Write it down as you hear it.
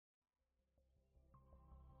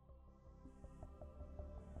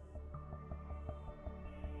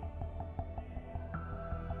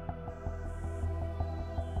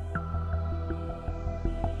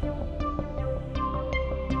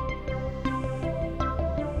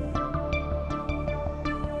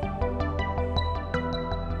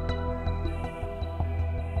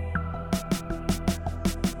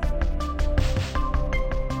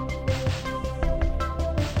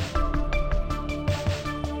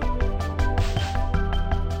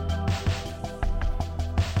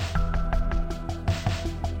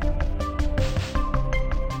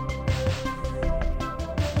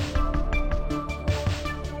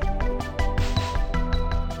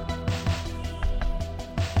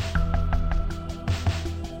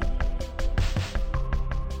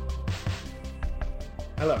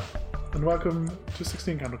Hello, and welcome to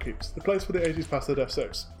 16 Candlekeeps, the place for the 80s past the Def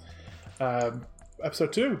 6.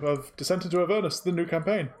 Episode 2 of Descent into Avernus, the new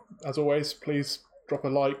campaign. As always, please drop a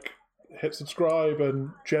like, hit subscribe,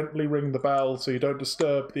 and gently ring the bell so you don't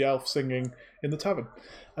disturb the elf singing in the tavern.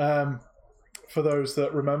 For those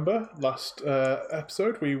that remember, last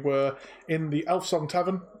episode we were in the Elf Song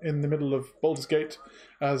Tavern in the middle of Baldur's Gate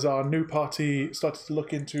as our new party started to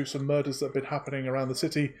look into some murders that have been happening around the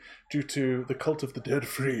city due to the cult of the dead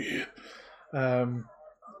free.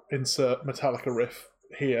 Insert Metallica riff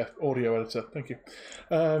here, audio editor, thank you.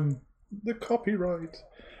 The copyright.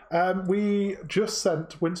 We just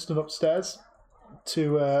sent Winston upstairs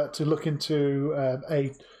to look into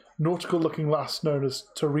a nautical-looking lass known as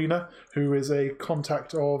Tarina, who is a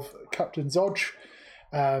contact of Captain Zodge.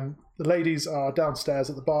 The ladies are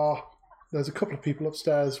downstairs at the bar. There's a couple of people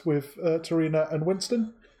upstairs with Tarina and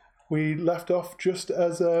Winston. We left off just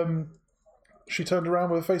as she turned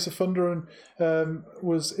around with a face of thunder and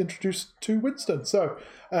was introduced to Winston. So,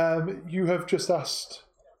 you have just asked,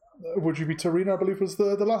 would you be Tarina, I believe was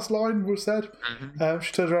the last line was said. Mm-hmm.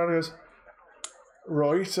 She turns around and goes,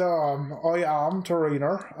 right, I am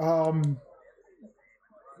Tarina.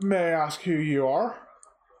 May I ask who you are?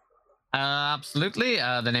 Absolutely.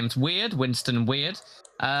 The name's Weird, Winston Weird.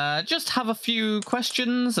 Just have a few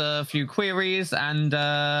questions, a few queries, and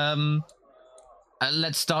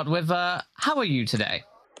let's start with, how are you today?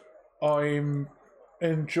 I'm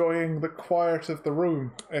enjoying the quiet of the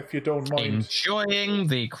room, if you don't mind. Enjoying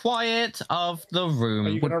the quiet of the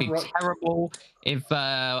room would be terrible if,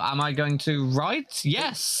 am I going to write?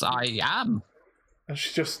 Yes, I am. And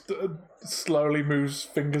she just slowly moves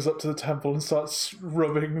fingers up to the temple and starts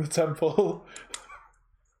rubbing the temple.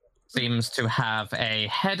 Seems to have a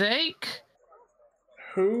headache.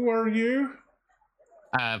 Who are you?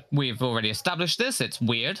 We've already established this. It's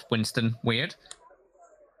Weird, Winston Weird.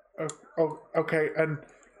 Oh, okay, and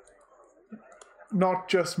not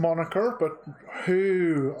just moniker, but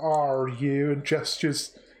who are you? And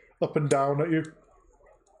gestures up and down at you.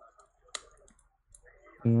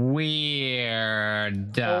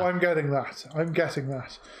 Weird. Oh, I'm getting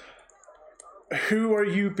that. Who are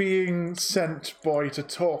you being sent by to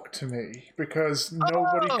talk to me? Because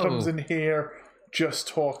nobody comes in here just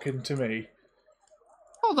talking to me.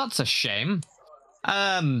 Oh, that's a shame.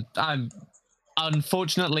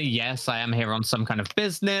 Unfortunately, yes, I am here on some kind of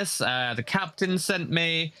business. The captain sent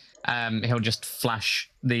me. He'll just flash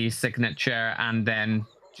the signature and then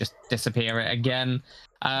just disappear it again.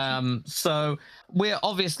 So we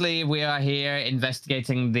are here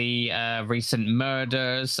investigating the recent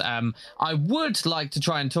murders. I would like to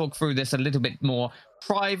try and talk through this a little bit more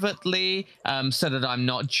privately, so that I'm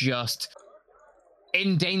not just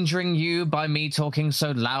endangering you by me talking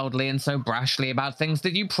so loudly and so brashly about things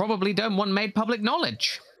that you probably don't want made public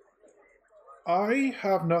knowledge. I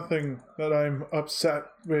have nothing that I'm upset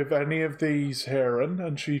with any of these herein,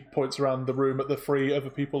 and she points around the room at the three other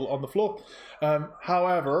people on the floor.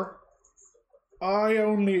 However, I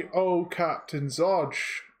only owe Captain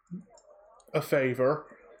Zodge a favour.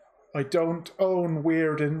 I don't owe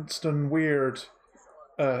Winston Weird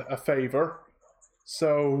a favour.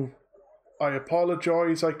 So I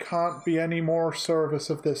apologise, I can't be any more service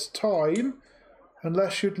of this time,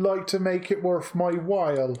 unless you'd like to make it worth my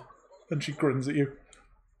while. And she grins at you.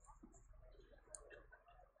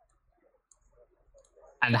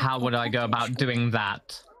 And how would I go about doing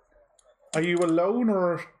that? Are you alone,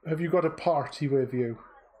 or have you got a party with you?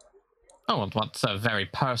 Oh, well, that's a very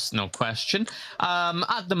personal question.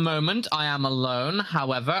 At the moment, I am alone.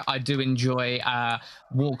 However, I do enjoy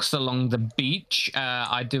walks along the beach.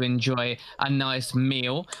 I do enjoy a nice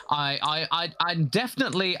meal. I'm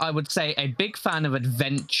definitely, I would say, a big fan of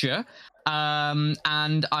adventure.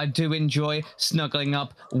 And I do enjoy snuggling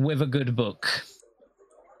up with a good book.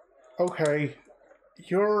 Okay,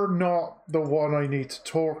 you're not the one I need to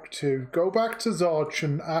talk to. Go back to Zodge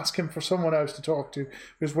and ask him for someone else to talk to,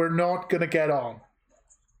 because we're not going to get on.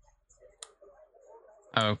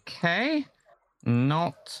 Okay.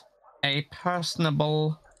 Not a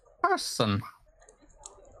personable person.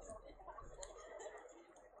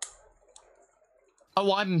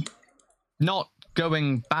 Oh, I'm not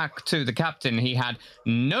going back to the captain. He had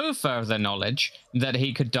no further knowledge that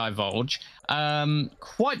he could divulge.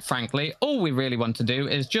 Quite frankly, all we really want to do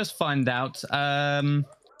is just find out,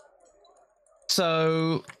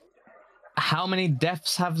 so how many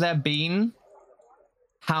deaths have there been?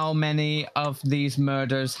 How many of these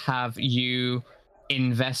murders have you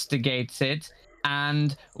investigated?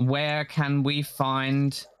 And where can we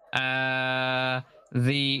find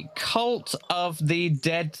the cult of the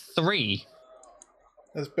dead three?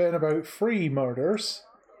 There's been about 3 murders.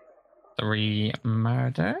 3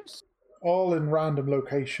 murders. All in random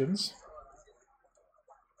locations.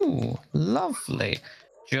 Ooh, lovely.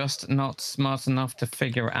 Just not smart enough to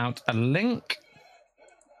figure out a link.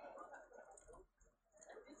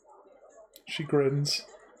 She grins.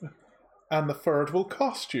 And the third will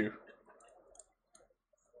cost you.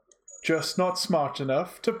 Just not smart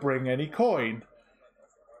enough to bring any coin.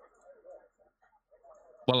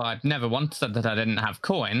 Well, I've never once said that I didn't have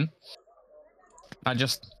coin. I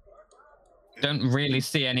just don't really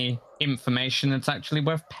see any information that's actually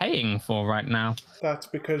worth paying for right now. That's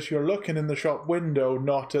because you're looking in the shop window,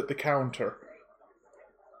 not at the counter.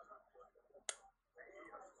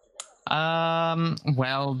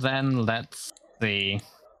 Well then, let's see.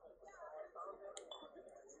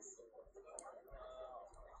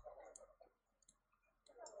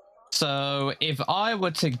 So, if I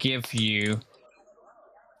were to give you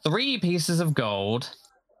 3 pieces of gold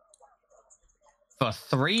for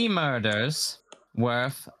 3 murders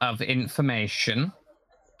worth of information,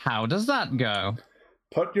 how does that go?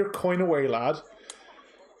 Put your coin away, lad.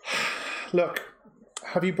 Look,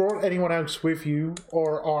 have you brought anyone else with you,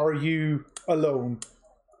 or are you alone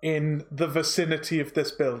in the vicinity of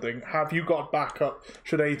this building? Have you got backup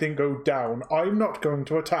should anything go down? I'm not going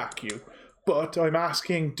to attack you, but I'm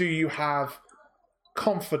asking, do you have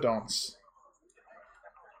confidants?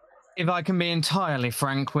 If I can be entirely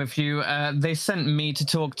frank with you, they sent me to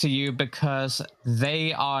talk to you because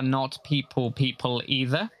they are not people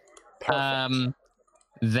either. Perfect.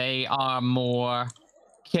 They are more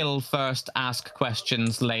kill first, ask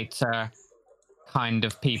questions later kind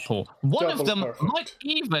of people. One Double of them perfect. might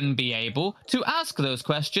even be able to ask those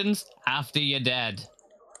questions after you're dead.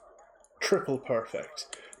 Triple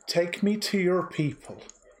perfect. Take me to your people.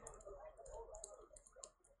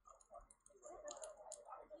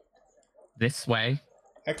 This way.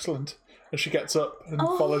 Excellent. And she gets up and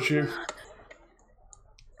follows you.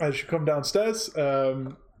 As you come downstairs,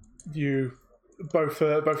 you both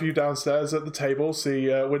of you downstairs at the table see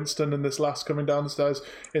Winston and this lass coming down the stairs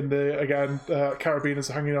in the, again,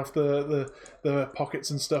 carabiners hanging off the pockets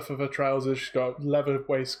and stuff of her trousers. She's got leather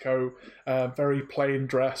waistcoat, very plain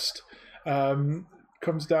dressed.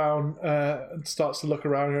 Comes down and starts to look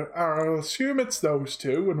around. I'll assume it's those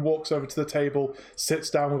two, and walks over to the table, sits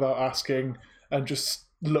down without asking, and just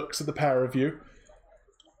looks at the pair of you.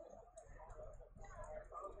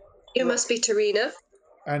 You must be Tarina.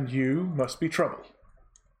 And you must be Trouble.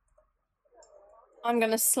 I'm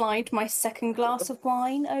going to slide my second glass of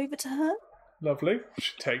wine over to her. Lovely.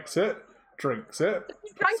 She takes it, drinks it.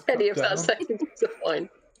 Drank any of that second glass of wine.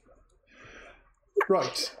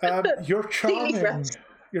 Right. Your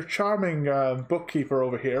charming bookkeeper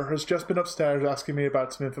over here has just been upstairs asking me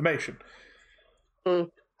about some information.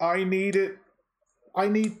 I need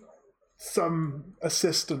some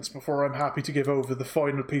assistance before I'm happy to give over the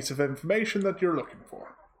final piece of information that you're looking for.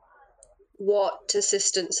 What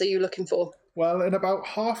assistance are you looking for? Well, in about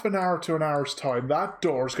half an hour to an hour's time, that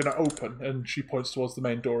door's going to open, and she points towards the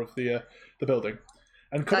main door of the building.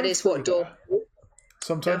 And That is what door?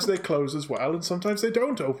 Sometimes they close as well, and sometimes they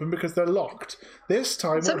don't open because they're locked. This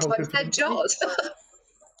time Sometimes they're jars.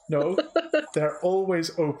 No, they're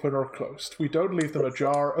always open or closed. We don't leave them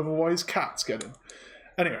ajar, otherwise cats get in.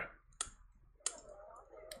 Anyway.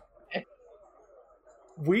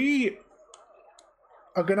 We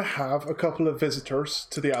are going to have a couple of visitors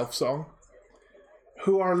to the Elf Song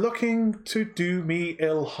who are looking to do me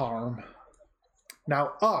ill harm.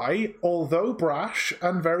 Now I, although brash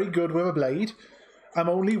and very good with a blade, am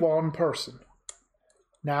only one person.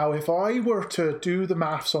 Now if I were to do the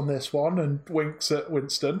maths on this one, and winks at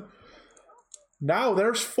Winston, now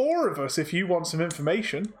there's 4 of us if you want some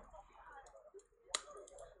information.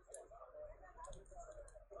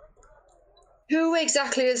 Who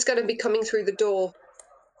exactly is going to be coming through the door?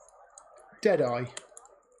 Deadeye.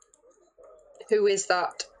 Who is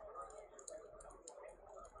that?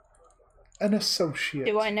 An associate.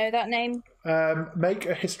 Do I know that name? Make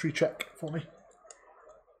a history check for me.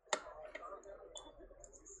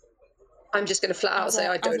 I'm just going to flat out say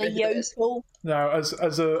I don't know who it is. Now, as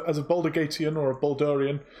a Baldurgatian or a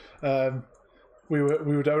Baldurian, we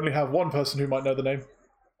would only have one person who might know the name.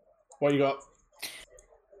 What you got?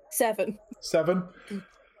 7. 7.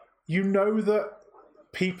 You know that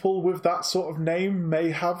people with that sort of name may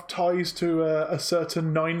have ties to a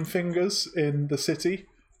certain Nine Fingers in the city,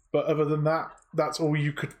 but other than that, that's all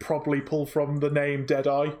you could probably pull from the name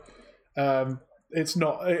Deadeye. It's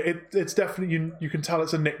not. It's definitely you can tell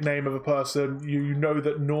it's a nickname of a person. You know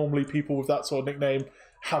that normally people with that sort of nickname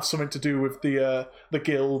have something to do with the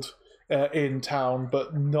guild in town,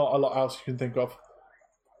 but not a lot else you can think of.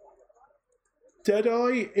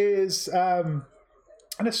 Deadeye is an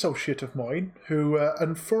associate of mine who,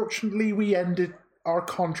 unfortunately, we ended our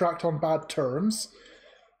contract on bad terms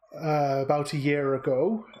about a year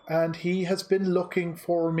ago, and he has been looking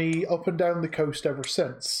for me up and down the coast ever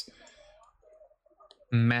since.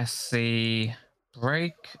 Messy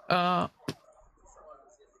break up.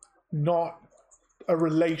 Not a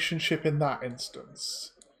relationship in that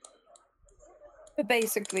instance. But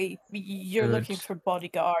basically, you're Good. looking for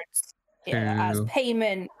bodyguards as To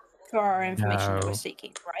payment for our information you know. were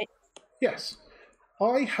seeking, right? Yes.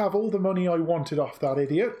 I have all the money I wanted off that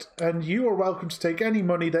idiot, and you are welcome to take any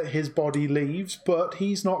money that his body leaves, but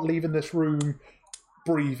he's not leaving this room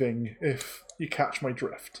breathing, if you catch my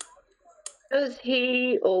drift. Does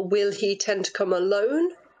he or will he tend to come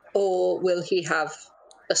alone, or will he have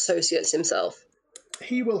associates himself?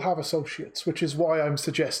 He will have associates, which is why I'm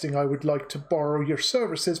suggesting I would like to borrow your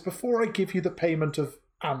services before I give you the payment of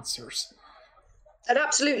answers. And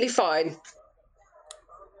absolutely fine.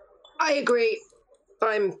 I agree.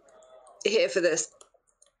 I'm here for this.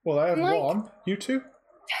 Well, I have Like- one. You two?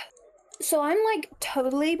 So I'm like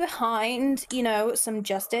totally behind, some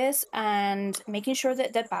justice and making sure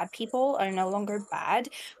that the bad people are no longer bad.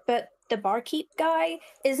 But the barkeep guy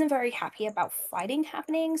isn't very happy about fighting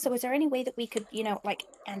happening. So is there any way that we could,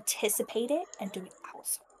 anticipate it and do it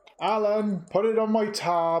outside? Alan, put it on my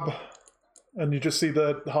tab. And you just see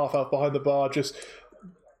the half-elf behind the bar just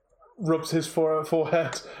rubs his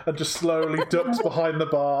forehead and just slowly ducks behind the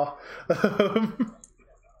bar.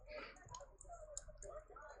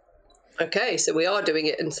 Okay, so we are doing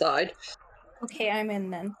it inside. Okay, I'm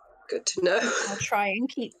in then. Good to know. I'll try and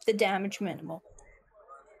keep the damage minimal.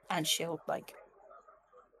 And she'll,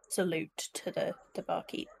 salute to the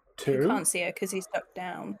barkeep. You Two. can't see her because he's ducked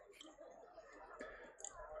down.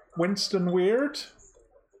 Winston Weird.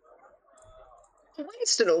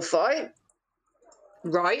 Winston will fight.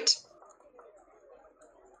 Right.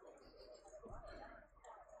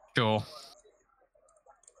 Sure.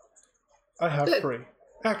 I have Good. 3.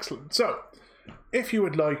 Excellent. So, if you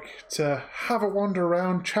would like to have a wander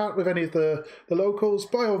around, chat with any of the locals,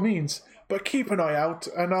 by all means. But keep an eye out,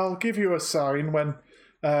 and I'll give you a sign when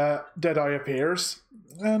Deadeye appears.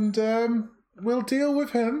 And we'll deal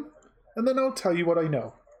with him, and then I'll tell you what I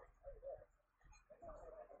know.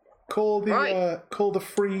 Call the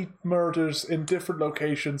 3 murders in different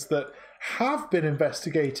locations that have been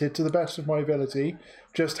investigated to the best of my ability,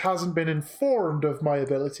 just hasn't been informed of my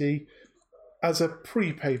ability, as a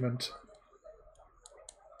prepayment.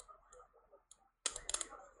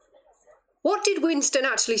 What did Winston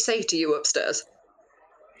actually say to you upstairs?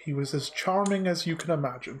 He was as charming as you can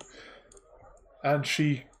imagine. And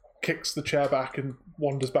she kicks the chair back and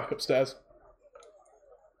wanders back upstairs.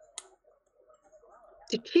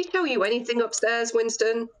 Did she tell you anything upstairs,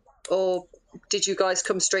 Winston? Or did you guys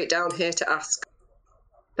come straight down here to ask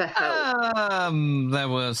for help? There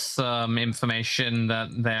was some information that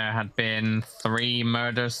there had been 3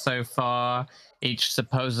 murders so far, each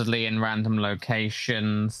supposedly in random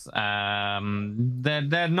locations. They're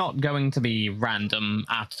not going to be random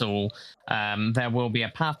at all. There will be a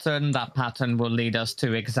pattern. That pattern will lead us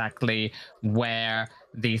to exactly where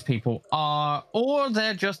these people are, or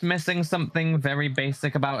they're just missing something very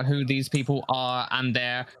basic about who these people are and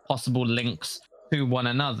their possible links to one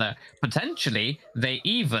another. Potentially, they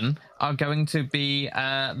even are going to be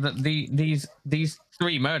these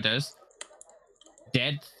 3 murders.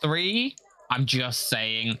 Dead 3? I'm just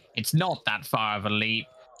saying, it's not that far of a leap.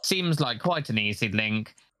 Seems like quite an easy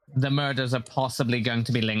link. The murders are possibly going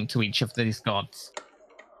to be linked to each of these gods.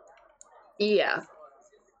 Yeah.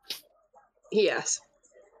 Yes.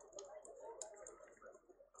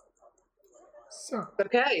 So,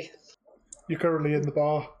 Okay. you're currently in the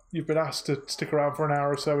bar. You've been asked to stick around for an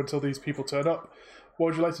hour or so until these people turn up. What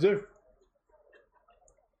would you like to do?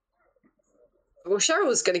 Well,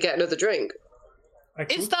 Cheryl's going to get another drink.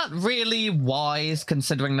 Excellent. Is that really wise,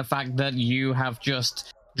 considering the fact that you have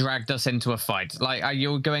just dragged us into a fight? Like, are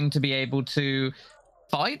you going to be able to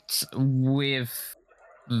fight with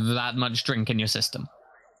that much drink in your system?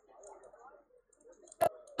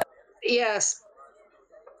 Yes.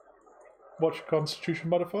 What's your constitution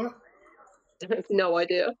modifier? No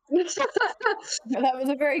idea. That was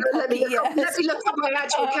a very let, me cocky look up, let yes. me look up my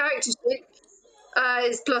actual character sheet.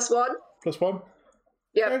 It's +1. +1?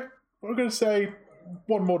 Yep. Okay. I'm going to say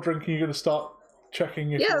one more drink and you're going to start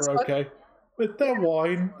checking if Yeah, you're that's fine. okay. But they're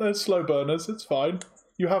wine. They're slow burners. It's fine.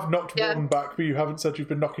 You have knocked Yeah. one back, but you haven't said you've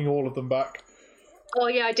been knocking all of them back. Oh,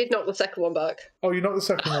 yeah, I did knock the second one back. Oh, you knocked the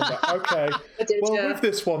second one back. Okay. I did, Well, yeah. with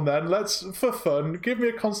this one then, let's, for fun, give me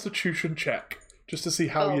a constitution check. Just to see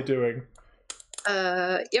how Oh. you're doing.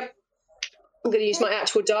 Yep. I'm going to use my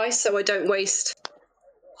actual dice so I don't waste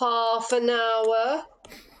half an hour.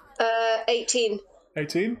 18.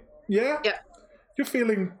 18? Yeah? Yeah.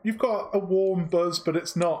 You've got a warm buzz, but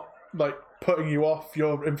it's not like putting you off.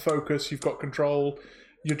 You're in focus, you've got control.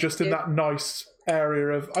 You're just in that nice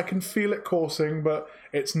area of, I can feel it coursing, but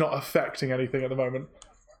it's not affecting anything at the moment.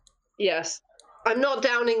 Yes. I'm not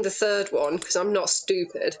downing the third one because I'm not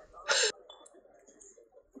stupid.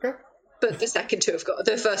 Okay. But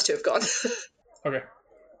the first two have gone. Okay.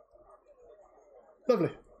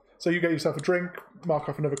 Lovely. So you get yourself a drink, mark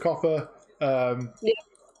off another copper. Yeah.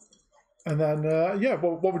 And then,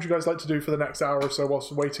 what would you guys like to do for the next hour or so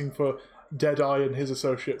whilst waiting for Deadeye and his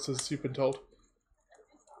associates, as you've been told?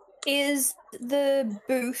 Is the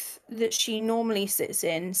booth that she normally sits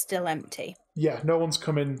in still empty? Yeah, no one's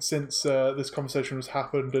come in since this conversation has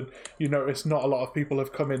happened, and you notice not a lot of people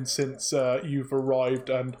have come in since you've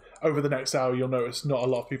arrived, and over the next hour you'll notice not a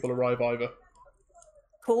lot of people arrive either.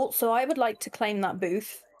 Cool. So I would like to claim that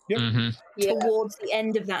booth Yep. towards the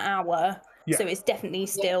end of that hour. Yeah. So it's definitely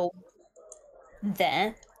still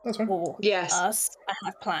there That's fine. for Yes. us. I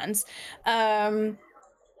have plans.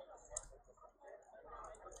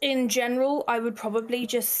 In general, I would probably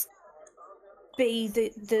just be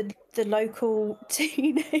the local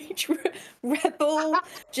teenage rebel,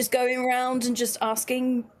 just going around and just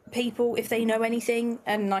asking people if they know anything,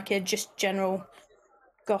 and like a just general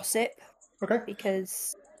gossip, Okay,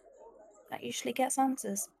 because that usually gets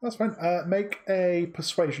answers. that's fine. Make a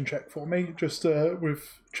persuasion check for me, just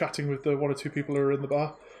with chatting with the one or two people who are in the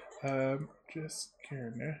bar. Just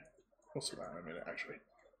give me... We'll see that in a minute, actually.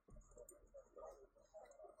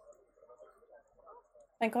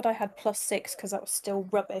 Thank God I had +6 because that was still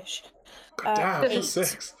rubbish. Damn, 8.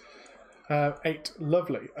 6. 8,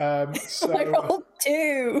 lovely. So, I rolled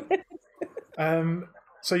 2.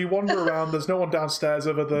 So you wander around. There's no one downstairs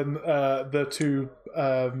other than the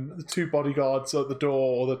two bodyguards at the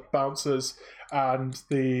door, or the bouncers, and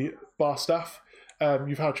the bar staff.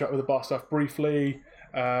 You've had a chat with the bar staff briefly.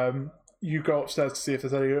 You go upstairs to see if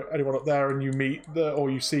there's anyone up there, and you meet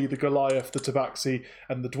you see the Goliath, the Tabaxi,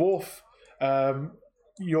 and the dwarf.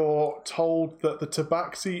 You're told that the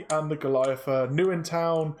Tabaxi and the Goliath are new in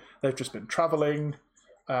town. They've just been travelling.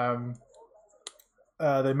 They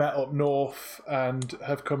met up north and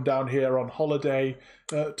have come down here on holiday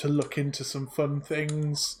to look into some fun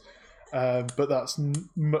things. But that's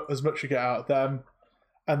as much you get out of them.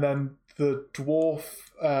 And then the dwarf,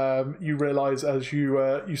 you realise as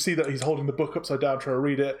you see that he's holding the book upside down trying to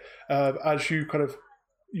read it. As you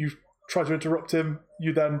try to interrupt him,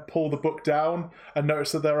 you then pull the book down and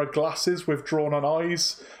notice that there are glasses with drawn-on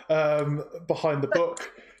eyes behind the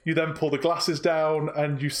book. You then pull the glasses down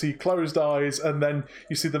and you see closed eyes, and then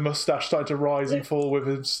you see the mustache starting to rise and fall with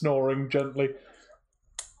him snoring gently.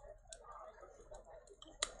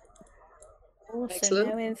 Also, Excellent.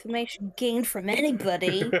 no information gained from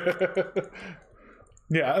anybody.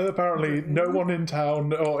 Yeah, apparently no one in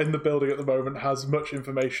town or in the building at the moment has much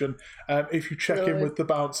information. If you check in with the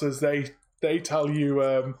bouncers, they tell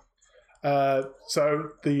you... so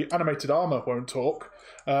the animated armour won't talk,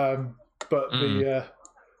 but the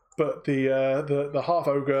half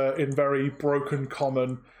ogre in very broken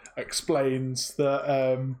common explains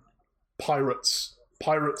that pirates,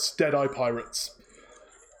 Deadeye pirates.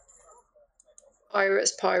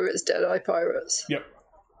 Pirates, Deadeye pirates. Yep.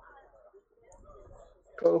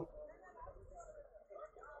 Cool.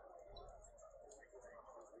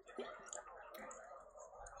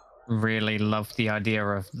 Really love the idea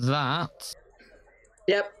of that.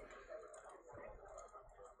 Yep.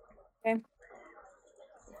 Okay.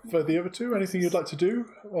 For the other two, anything you'd like to do?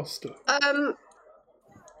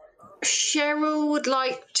 Cheryl would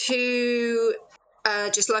like to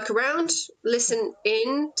just look around, listen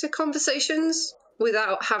in to conversations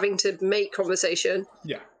without having to make conversation.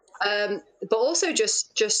 Yeah. But also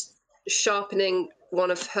just sharpening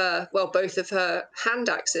both of her hand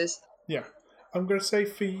axes. Yeah. I'm going to say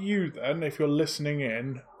for you then, if you're listening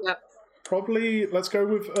in, Yep. probably let's go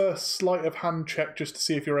with a sleight of hand check just to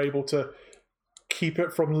see if you're able to keep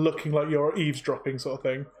it from looking like you're eavesdropping sort of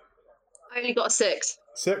thing. I only got a 6.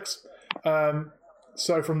 6.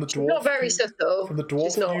 So from the dwarf, Not very subtle. from the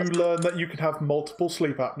dwarf, you learn that you can have multiple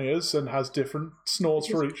sleep apneas and has different snores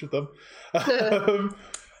for each of them.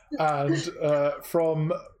 And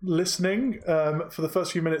from listening, for the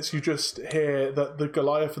first few minutes, you just hear that the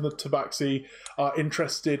Goliath and the Tabaxi are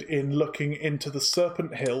interested in looking into the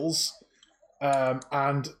Serpent Hills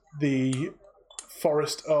and the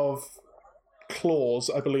Forest of Claws,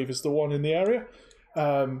 I believe is the one in the area,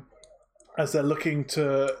 as they're looking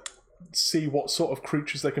to see what sort of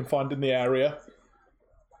creatures they can find in the area.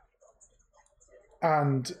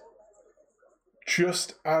 And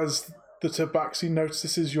just as the Tabaxi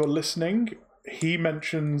notices you're listening, he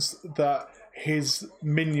mentions that his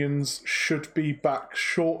minions should be back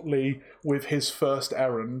shortly with his first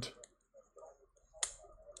errand.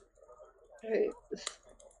 Right.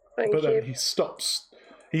 Thank But you. then he stops.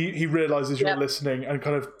 He realizes you're listening and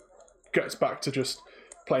kind of gets back to just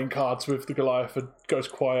playing cards with the Goliath and goes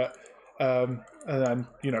quiet. And then,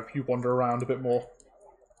 you wander around a bit more.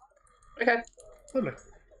 Okay. Lovely.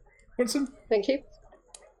 Winston? Thank you.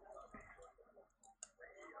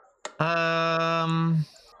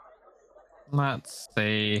 Let's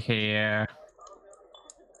see here.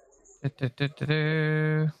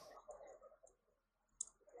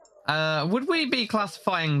 Would we be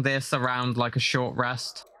classifying this around like a short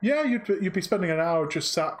rest? Yeah, you'd be spending an hour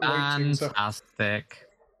just sat waiting. Fantastic.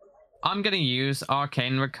 I'm going to use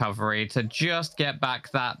Arcane Recovery to just get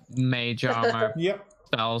back that Mage Armor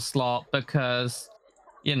spell slot because,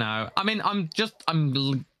 I'm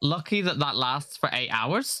lucky that lasts for 8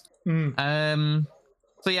 hours.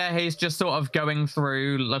 So yeah, he's just sort of going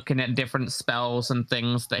through, looking at different spells and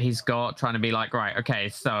things that he's got, trying to be like, right, okay,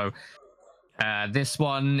 so this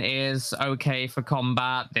one is okay for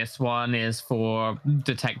combat. This one is for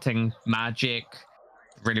detecting magic.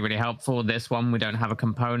 Really, really helpful. This one we don't have a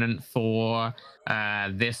component for.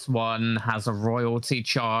 This one has a royalty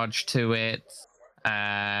charge to it.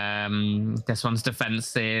 This one's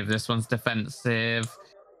defensive. This one's defensive.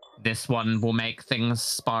 This one will make things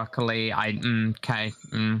sparkly. Okay.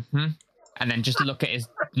 And then just look at his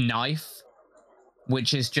knife,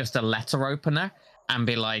 which is just a letter opener, and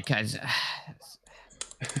be like,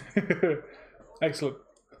 Excellent.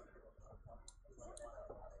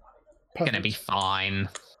 Gonna be fine.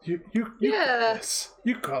 You got this.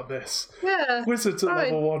 You got this. Yeah. Wizards at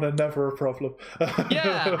level 1 are never a problem.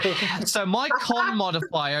 Yeah. So my con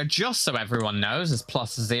modifier, just so everyone knows, is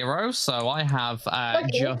 +0. So I have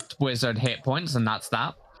just wizard hit points, and that's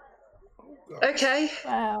that. Okay.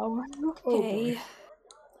 Wow. Okay.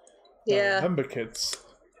 Yeah. Remember, kids,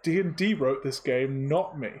 D&D wrote this game,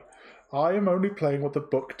 not me. I am only playing what the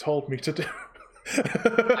book told me to do.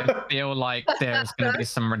 I feel like there's going to be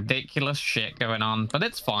some ridiculous shit going on, but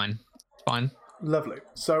it's fine. It's fine. Lovely.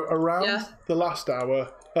 So around the last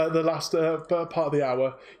hour, part of the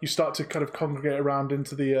hour, you start to kind of congregate around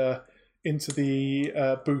into the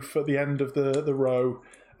booth at the end of the row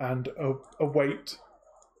and await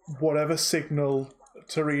whatever signal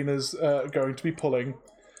Tarina's going to be pulling.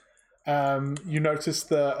 You notice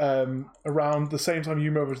that around the same time you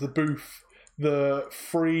move over to the booth, the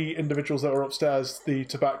 3 individuals that are upstairs, the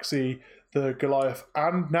Tabaxi, the Goliath,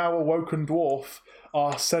 and now awoken dwarf,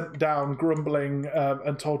 are sent down grumbling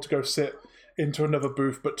and told to go sit into another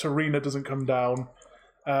booth, but Tarina doesn't come down.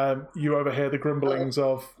 You overhear the grumblings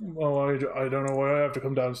of, I don't know why I have to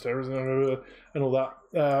come downstairs, and all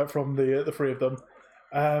that from the 3 of them.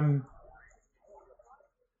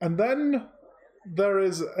 And then there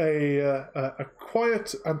is a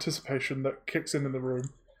quiet anticipation that kicks in the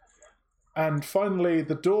room. And finally,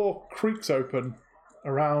 the door creaks open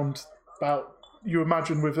around about, you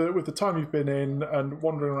imagine with the time you've been in and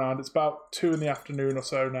wandering around, it's about 2 in the afternoon or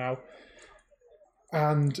so now.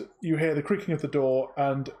 And you hear the creaking of the door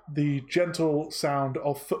and the gentle sound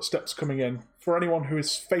of footsteps coming in. For anyone who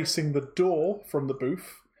is facing the door from the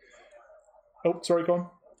booth... Oh, sorry, go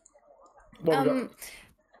on.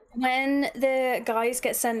 When the guys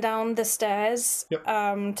get sent down the stairs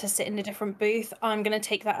to sit in a different booth, I'm going to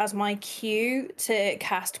take that as my cue to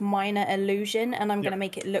cast Minor Illusion, and I'm going to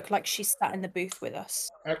make it look like she's sat in the booth with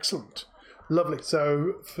us. Excellent. Lovely.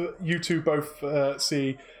 So you two both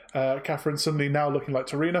see Catherine suddenly now looking like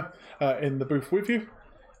Tarina in the booth with you.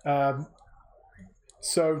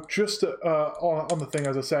 So just on the thing,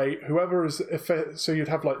 as I say, whoever is... So you'd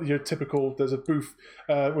have like your typical... There's a booth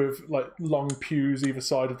with like long pews either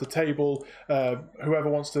side of the table. Whoever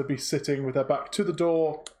wants to be sitting with their back to the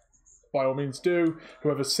door, by all means do.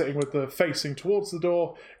 Whoever's sitting with the facing towards the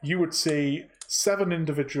door, you would see 7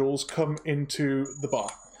 individuals come into the bar.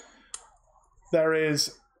 There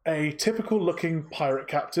is a typical looking pirate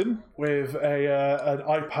captain with an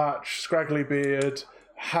eye patch, scraggly beard,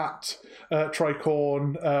 hat,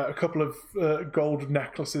 tricorn, a couple of gold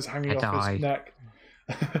necklaces hanging off his neck.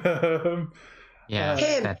 Him!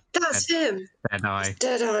 That's him! Deadeye.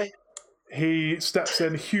 Deadeye. He steps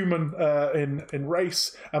in, human in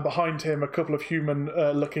race, and behind him a couple of human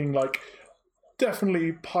looking like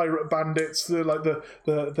definitely pirate bandits, like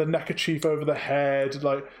the neckerchief over the head,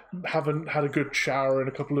 like haven't had a good shower in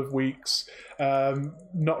a couple of weeks,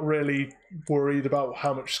 not really worried about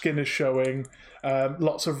how much skin is showing,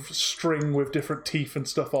 lots of string with different teeth and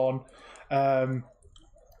stuff on.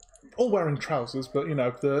 all wearing trousers, but you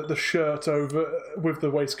know the shirt over with the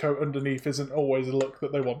waistcoat underneath isn't always a look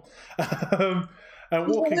that they want. And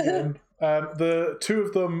walking in, the two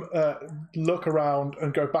of them look around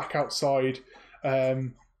and go back outside.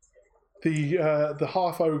 The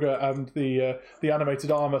half ogre and the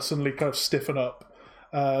animated armor suddenly kind of stiffen up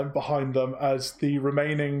behind them as the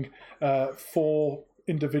remaining 4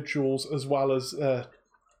 individuals, as well as the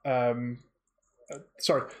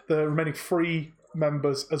remaining 3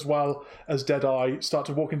 members, as well as Deadeye, start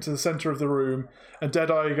to walk into the center of the room. And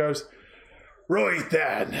Deadeye goes, "Right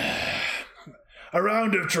then, a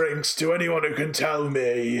round of drinks to anyone who can tell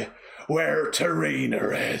me where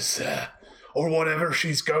Tarina is, or whatever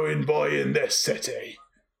she's going by in this city."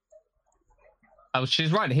 Oh,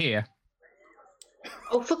 she's right here.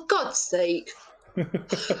 Oh, for God's sake.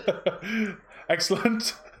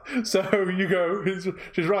 Excellent. So you go,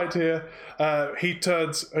 she's right here. He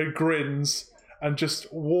turns and grins and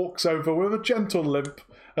just walks over with a gentle limp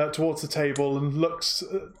towards the table and looks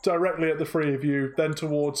directly at the 3 of you, then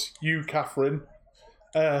towards you, Catherine.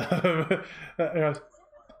 I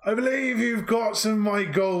believe you've got some of my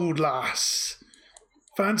gold, lass.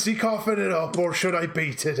 Fancy coughing it up, or should I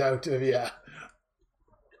beat it out of you?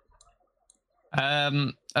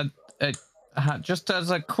 Just as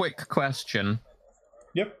a quick question.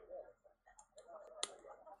 Yep.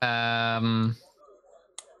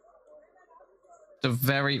 A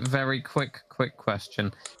very, very quick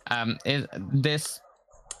question. Is this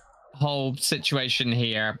whole situation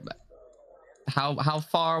here, how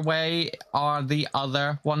far away are the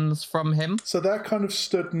other ones from him? So they're kind of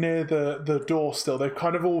stood near the door still. They've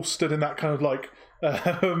kind of all stood in that kind of like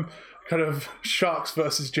kind of sharks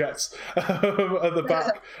versus jets at the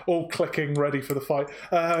back, all clicking, ready for the fight.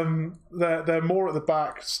 They're more at the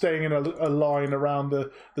back, staying in a line around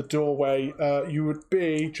the doorway. You would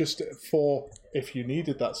be, just for if you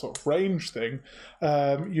needed that sort of range thing,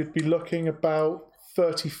 you'd be looking about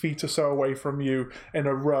 30 feet or so away from you in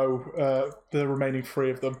a row, the remaining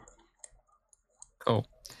 3 of them. Cool.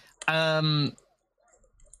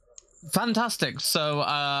 Fantastic. So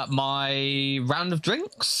my round of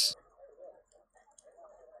drinks.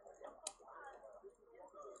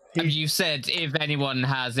 You said if anyone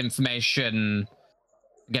has information,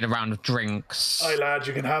 get a round of drinks. Aye, lad,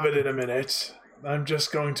 you can have it in a minute. I'm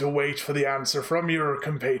just going to wait for the answer from your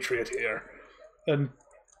compatriot here. And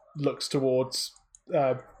looks towards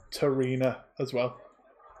Tarina as well.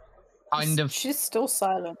 She's still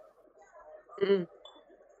silent.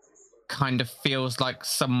 Kind of feels like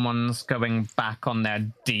someone's going back on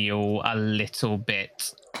their deal a little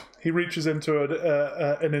bit. He reaches into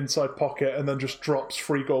an inside pocket and then just drops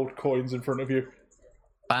 3 gold coins in front of you.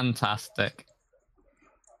 Fantastic.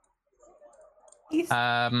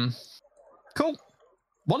 Cool.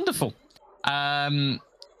 Wonderful.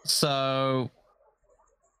 So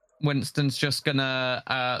Winston's just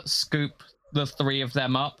gonna scoop the 3 of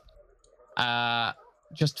them up.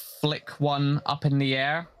 Just flick one up in the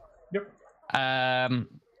air. Yep.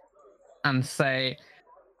 And say,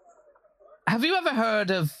 have you ever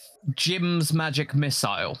heard of Jim's Magic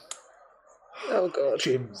Missile? Oh, God.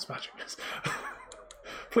 Jim's Magic Missile.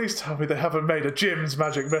 Please tell me they haven't made a Jim's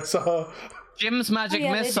Magic Missile. Jim's Magic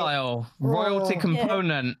Missile, royalty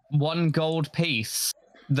component, 1 gold piece.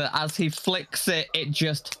 That as he flicks it, it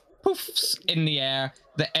just poofs in the air.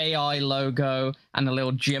 The AI logo and the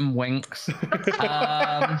little Jim winks.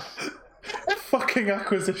 Fucking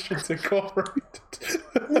Acquisitions Incorporated.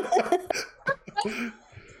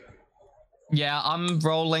 Yeah, I'm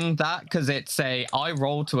rolling that because it's I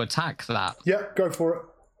roll to attack that. Yeah, go for it.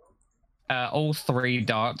 All 3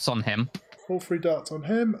 darts on him. All 3 darts on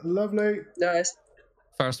him. Lovely. Nice.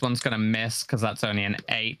 First one's going to miss because that's only an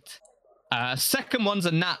 8. Second one's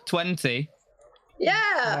a nat 20. Yeah.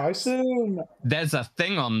 Nice. There's a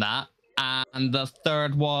thing on that. And the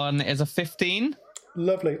third one is a 15.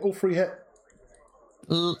 Lovely. All 3 hit.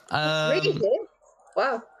 Really?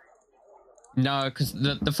 Wow. No, because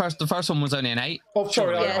the first one was only an 8. Oh,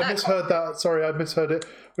 sorry, Yeah, I misheard that. Sorry, I misheard it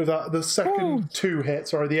with that. The second 2 hit.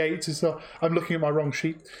 Sorry, the 8 is not. I'm looking at my wrong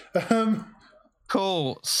sheet.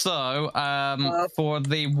 Cool. So, for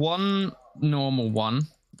the 1 normal one,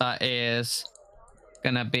 that is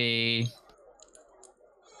gonna be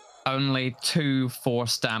only 2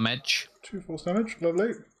 force damage. 2 force damage.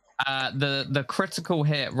 Lovely. The critical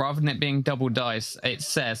hit, rather than it being double dice, it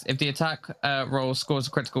says if the attack roll scores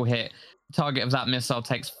a critical hit, the target of that missile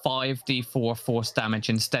takes 5d4 force damage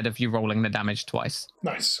instead of you rolling the damage twice.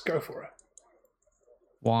 Nice. Go for it.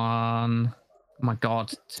 1. Oh my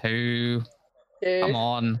god. 2. Come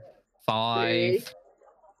on. 5.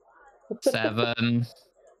 7.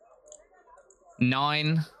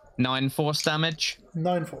 9 force damage.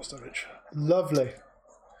 9 force damage. Lovely.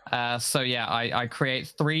 So yeah, I create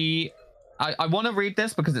 3. I want to read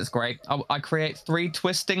this because it's great. I create 3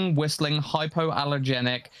 twisting, whistling,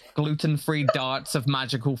 hypoallergenic, gluten-free darts of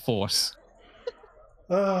magical force.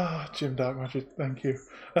 Jim Dark Magic, thank you.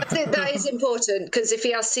 I think that is important because if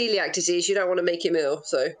he has celiac disease, you don't want to make him ill.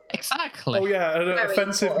 So Exactly. Oh yeah, an Very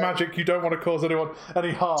offensive important. magic. You don't want to cause anyone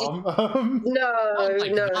any harm. no,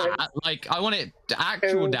 Like no. that. Like I want it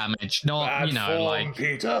actual damage, not Bad you know, form, like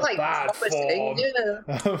Peter. Like bad vomiting, form. yeah.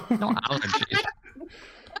 not allergies.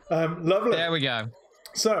 Lovely. There we go.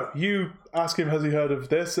 So you ask him, has he heard of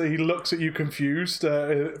this? He looks at you confused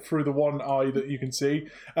through the one eye that you can see,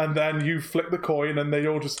 and then you flick the coin, and they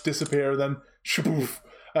all just disappear. And then shaboof,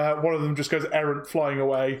 one of them just goes errant, flying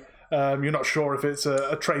away. You're not sure if it's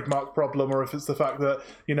a trademark problem or if it's the fact that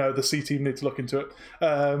the C team need to look into it.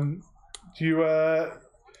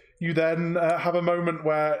 You then have a moment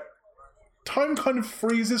where time kind of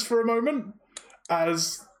freezes for a moment,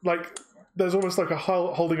 as there's almost like a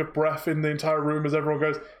holding of breath in the entire room as everyone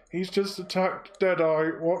goes, he's just attacked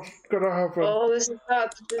Deadeye, what's gonna happen? Oh, this is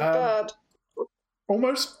bad. This is bad.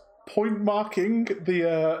 Almost point marking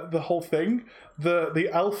the whole thing, the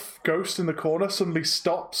elf ghost in the corner suddenly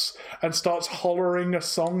stops and starts hollering a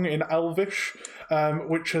song in Elvish,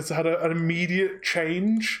 which has had an immediate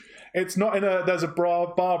change. It's not in there's a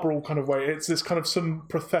bar brawl kind of way, it's this kind of some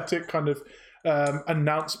pathetic kind of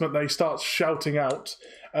announcement that he starts shouting out.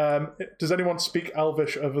 Does anyone speak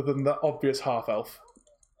Elvish other than the obvious half-elf?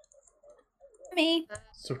 Me.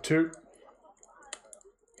 So 2.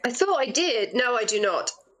 I thought I did. No, I do not.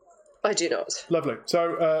 I do not. Lovely.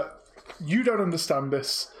 So you don't understand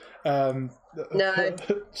this, No.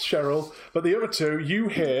 Cheryl, but the other 2, you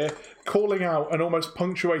hear calling out and almost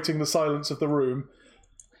punctuating the silence of the room.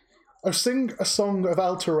 Oh, sing a song of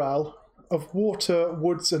Alteral, of water,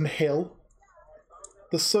 woods, and hill.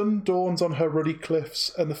 The sun dawns on her ruddy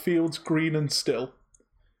cliffs, and the fields green and still.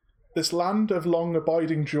 This land of long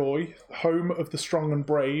abiding joy, home of the strong and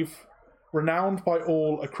brave, renowned by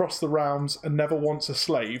all across the realms, and never once a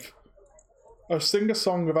slave. Oh, sing a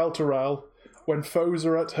song of Elturel, when foes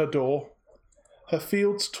are at her door, her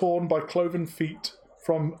fields torn by cloven feet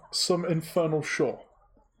from some infernal shore.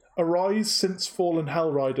 Arise, since fallen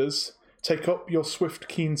hell riders, take up your swift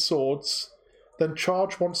keen swords, then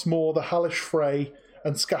charge once more the hellish fray,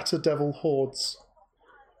 and scatter devil hordes.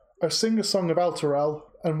 Oh, sing a song of Elturel,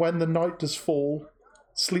 and when the night does fall,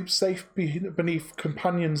 sleep safe beneath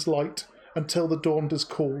companions' light until the dawn does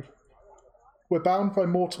call. We're bound by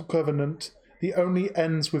mortal covenant, the only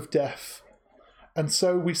ends with death, and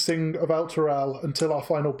so we sing of Elturel until our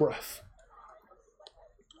final breath.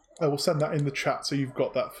 I will send that in the chat so you've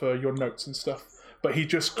got that for your notes and stuff. But he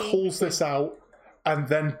just calls this out and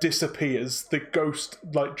then disappears. The ghost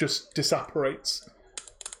just disapparates.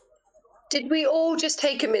 Did we all just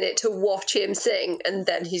take a minute to watch him sing and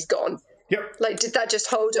then he's gone? Yep. Did that just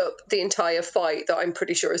hold up the entire fight that I'm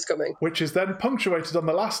pretty sure is coming? Which is then punctuated on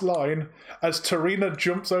the last line as Tarina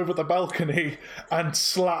jumps over the balcony and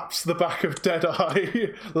slaps the back of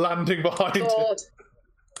Deadeye, landing behind him. God.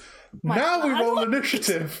 Now we God. roll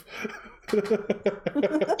initiative.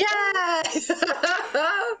 Yeah!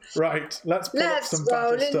 Right, let's pull up Let's some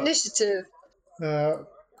roll battle stuff. initiative.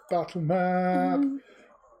 Battle map.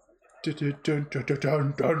 Dun, dun, dun, dun,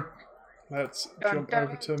 dun, dun. Let's jump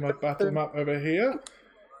over to my battle map over here.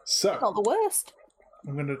 So, Not the worst.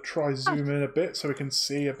 I'm going to try zoom in a bit so we can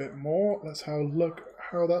see a bit more. Let's have a look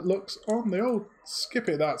how that looks on the old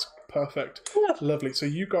Skippy. That's perfect. Lovely. So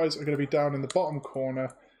you guys are going to be down in the bottom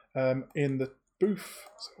corner in the booth.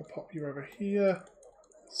 So I'll pop you over here.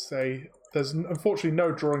 Say, there's unfortunately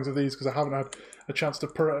no drawings of these because I haven't had a chance to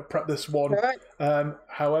prep this one. Right.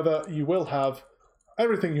 However, you will have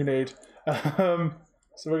everything you need.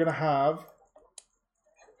 So we're going to have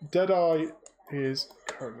Deadeye is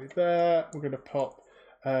currently there. We're going to pop,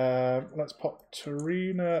 let's pop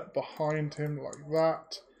Tarina behind him like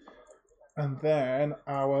that. And then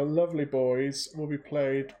our lovely boys will be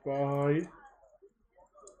played by...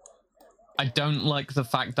 I don't like the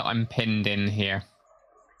fact that I'm pinned in here.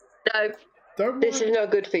 No, Don't worry. this is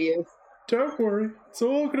not good for you. Don't worry. It's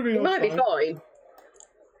all going to be It all might be fine.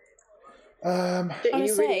 fine. I was You gonna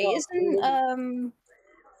say, really are. isn't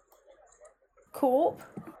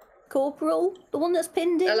Corporal the one that's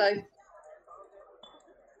pinned in? Hello.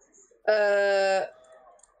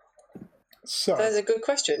 So, That's a good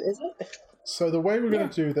question, is it? so the way we're going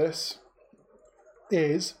to do this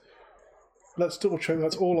is... Let's double check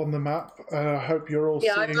that's all on the map. I hope you're all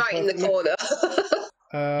Yeah, seeing I'm right in the perfectly.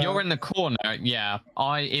 corner. You're in the corner, yeah.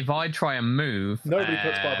 If I try and move, Nobody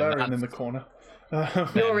puts Barbarian that's- in the corner. You're then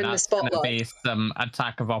in the that's gonna spotlight. be some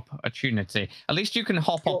attack of opportunity. At least you can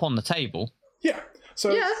hop up on the table. Yeah.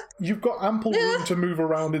 So Yeah. you've got ample room to move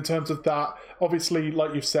around in terms of that. Obviously,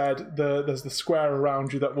 like you've said, there's the square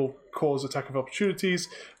around you that will cause attack of opportunities.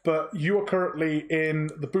 But you are currently in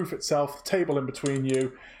the booth itself, the table in between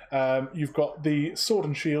you. You've got the sword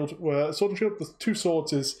and shield. Sword and shield with 2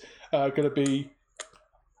 swords is going to be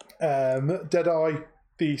Deadeye.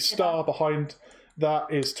 The star behind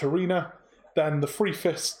that is Tarina. Then the 3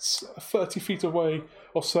 fists, 30 feet away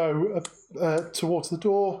or so towards the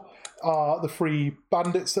door, are the 3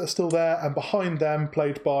 bandits that are still there, and behind them,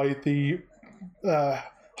 played by the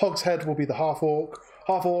Hogshead, will be the half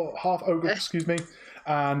ogre, excuse me,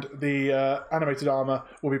 and the animated armor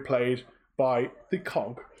will be played by the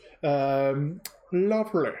Cog.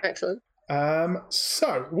 Lovely. Excellent.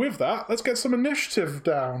 So with that, let's get some initiative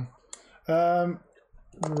down.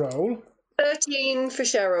 Roll 13 for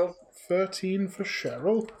Cheryl. 13 for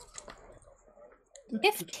Cheryl.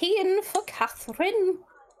 15 for Catherine.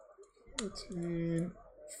 13,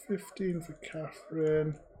 15 for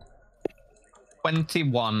Catherine.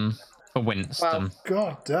 21 for Winston. Wow.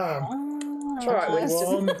 God damn. Ah, All right,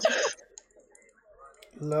 Winston. 21.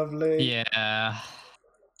 Lovely. Yeah.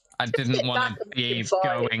 I didn't want to That be would be fine.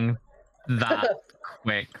 going that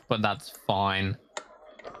quick, but that's fine.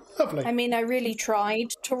 Lovely. I mean, I really tried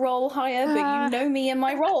to roll higher, but you know me and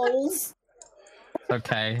my rolls. It's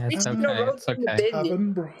okay. It's It's not okay. wrong It's in the okay. bin.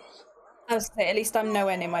 Tavern Brawl. I was say, at least I'm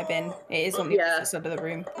nowhere near my bin. It is on the Yeah. opposite side of the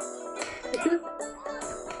room.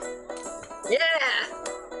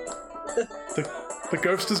 Yeah. The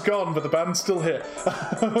ghost is gone, but the band's still here.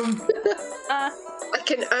 I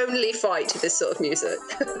can only fight to this sort of music.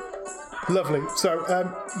 Lovely. So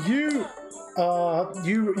you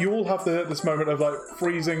all have this moment of like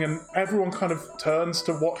freezing, and everyone kind of turns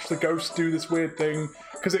to watch the ghost do this weird thing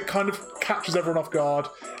because it kind of catches everyone off guard.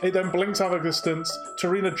 It then blinks out of existence.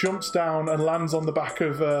 Tarina jumps down and lands on the back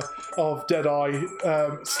of Deadeye,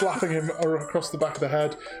 slapping him across the back of the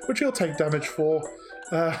head, which he'll take damage for.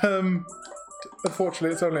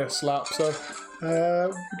 Unfortunately, it's only a slap, so.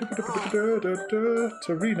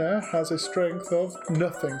 Tarina has a strength of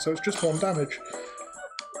nothing, so it's just 1 damage.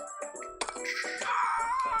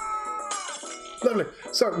 Lovely.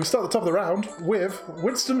 So we start at the top of the round with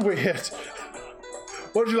Winston Weird.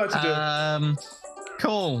 What would you like to do?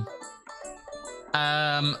 Cool.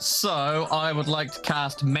 So I would like to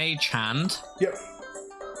cast Mage Hand, Yep.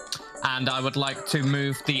 and I would like to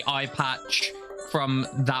move the eye patch from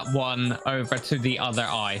that one over to the other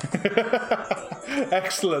eye.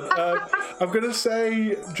 Excellent. I'm going to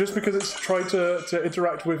say, just because it's trying to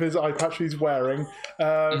interact with his eye patch he's wearing,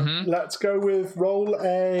 let's go with roll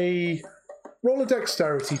a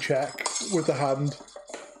dexterity check with the hand.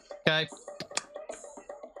 Okay.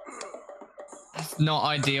 That's not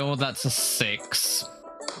ideal. That's a 6.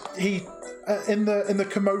 He, in the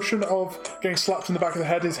commotion of getting slapped in the back of the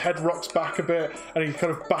head, his head rocks back a bit, and he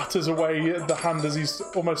kind of batters away the hand as he's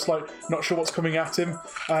almost like not sure what's coming at him.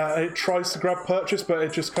 It tries to grab purchase, but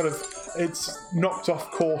it just it's knocked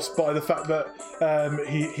off course by the fact that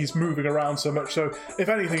he's moving around so much. So if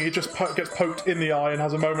anything, he just gets poked in the eye and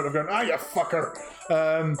has a moment of going, "Ah, you fucker,"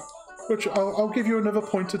 which I'll give you another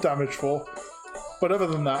point of damage for. But other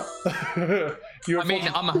than that,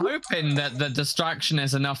 I'm hoping that the distraction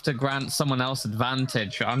is enough to grant someone else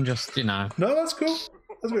advantage. I'm just, No, that's cool.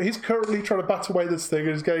 That's good. He's currently trying to bat away this thing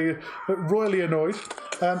and is getting royally annoyed.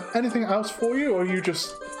 Anything else for you, or are you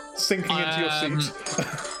just sinking into your seat?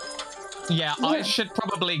 Yeah, I should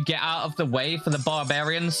probably get out of the way for the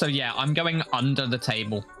barbarian. So yeah, I'm going under the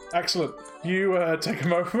table. Excellent. You take a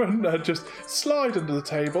moment and just slide under the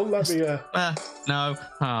table. Let me, No.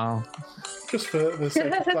 Oh. just for the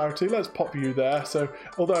sake of clarity, let's pop you there. So,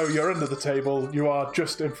 although you're under the table, you are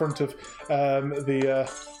just in front of the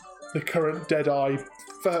current Deadeye,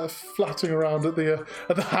 flapping around at the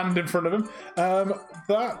hand in front of him.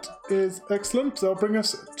 That is excellent. That'll bring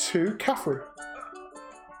us to Catherine.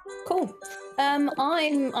 Cool. I'm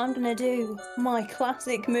gonna do my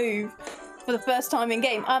classic move for the first time in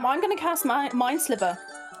game. I'm gonna cast my Mind Sliver.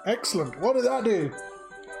 Excellent. What did that do?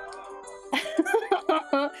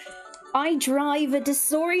 I drive a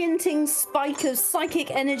disorienting spike of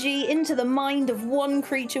psychic energy into the mind of one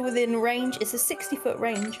creature within range. It's a 60-foot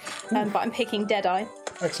range, but I'm picking Deadeye.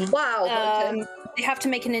 Excellent. Wow. Okay. They have to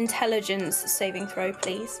make an intelligence saving throw,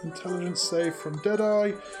 please. Intelligence save from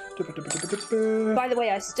Deadeye. By the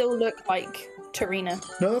way, I still look like Tarina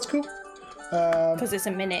No, that's cool. because it's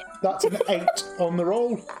a minute. That's an 8 on the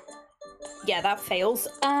roll. Yeah, that fails.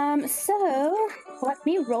 So let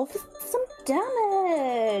me roll for some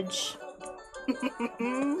damage.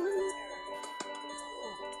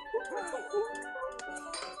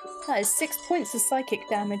 That is 6 points of psychic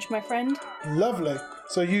damage, my friend. Lovely.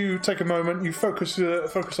 So you take a moment, you focus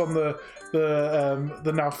on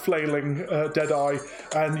the now flailing Deadeye,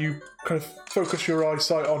 and you kind of focus your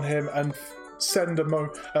eyesight on him and send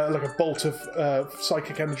like a bolt of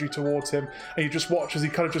psychic energy towards him, and you just watch as he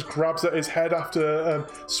kind of just grabs at his head after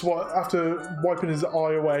wiping his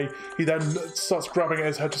eye away. He then starts grabbing at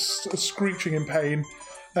his head, just screeching in pain.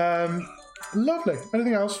 Lovely.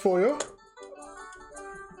 Anything else for you?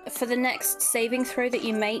 For the next saving throw that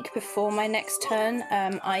you make before my next turn,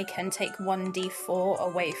 I can take 1d4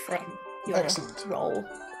 away from your Excellent. roll.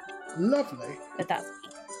 Lovely. But that's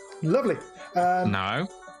Lovely. No.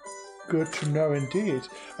 Good to know indeed.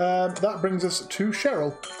 That brings us to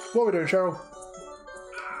Cheryl. What are we doing, Cheryl?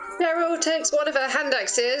 Cheryl takes one of her hand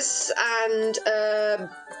axes and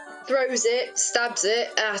stabs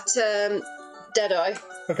it at Deadeye.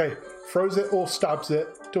 Okay, throws it or stabs it.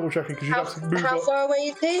 Double checking because you'd have to move How up. far away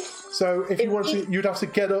is he? So if you wanted to, you'd have to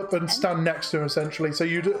get up and stand next to him essentially. So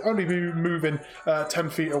you'd only be moving 10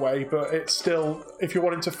 feet away, but it's still, if you're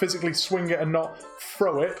wanting to physically swing it and not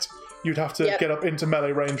throw it, you'd have to get up into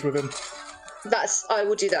melee range with him. I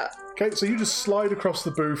will do that. Okay, so you just slide across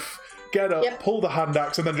the booth, get up, pull the hand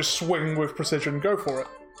axe, and then just swing with precision. Go for it.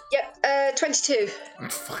 Yep, 22.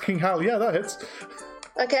 Fucking hell, yeah, that hits.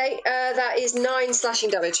 Okay, that is 9 slashing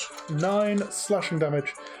damage. 9 slashing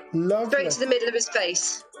damage. Lovely. Straight to the middle of his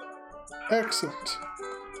face. Excellent.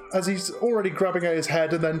 As he's already grabbing at his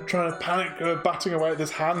head and then trying to panic, batting away at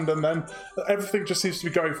his hand, and then everything just seems to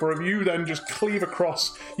be going for him. You then just cleave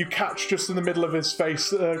across. You catch just in the middle of his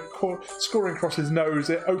face, scoring across his nose.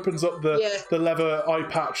 It opens up the leather eye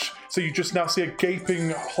patch, so you just now see a gaping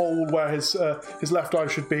hole where his left eye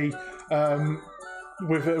should be.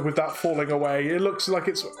 With that falling away, it looks like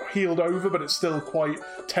it's healed over, but it's still quite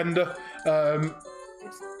tender.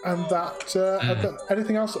 And that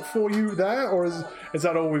anything else for you there, or is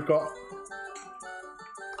that all we've got?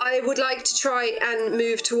 I would like to try and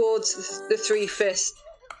move towards the 3 fists.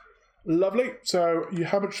 Lovely. So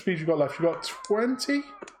how much speed you got left? You got 20?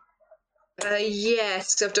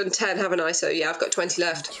 Yes, because I've done 10, haven't I? So yeah, I've got 20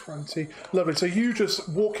 left. 20. Lovely. So you just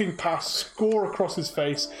walking past, score across his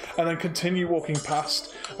face, and then continue walking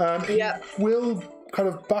past. He will kind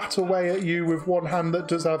of bat away at you with one hand that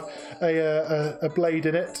does have a blade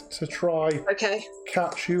in it to try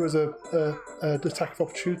catch you as a attack of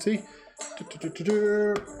opportunity.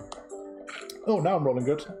 Oh, now I'm rolling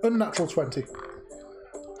good. Unnatural 20.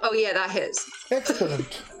 Oh yeah, that hits.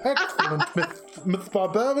 Excellent. Excellent. Myth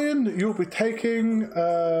Barbarian, you'll be taking...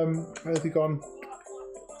 where have you gone?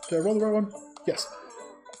 Did I roll the right one? Yes.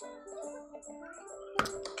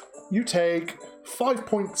 You take 5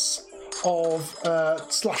 points of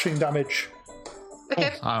slashing damage.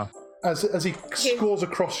 Okay. Oh. As he scores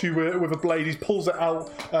across you with a blade, he pulls it out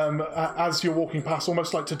as you're walking past,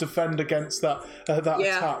 almost like to defend against that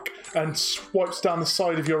attack, and swipes down the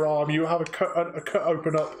side of your arm. You have a cut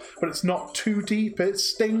open up, but it's not too deep. It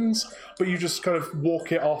stings, but you just kind of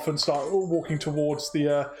walk it off and start walking towards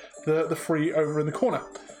the free over in the corner.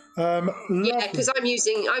 Yeah, because I'm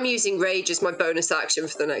using rage as my bonus action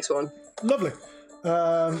for the next one. Lovely.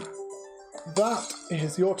 That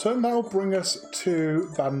is your turn. That'll bring us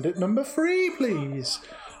to bandit number 3, please.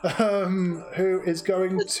 Who is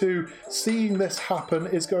going to, seeing this happen,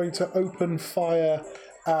 is going to open fire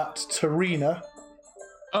at Tarina.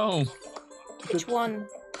 Oh. Which one?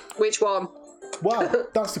 Which one? Wow,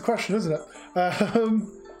 that's the question, isn't it?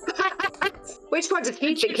 Which one does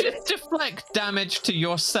he think Did it you is? just deflect damage to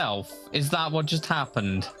yourself? Is that what just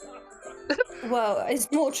happened? Well, it's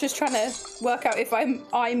more just trying to work out if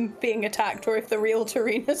I'm being attacked or if the real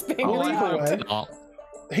Tarina's being attacked. either way.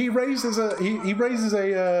 He raises a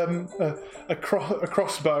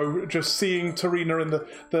crossbow, just seeing Tarina in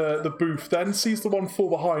the booth. Then sees the one fall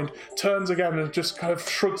behind, turns again and just kind of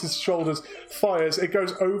shrugs his shoulders, fires. It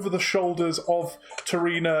goes over the shoulders of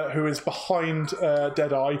Tarina, who is behind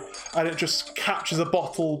Deadeye, and it just catches a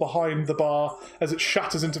bottle behind the bar as it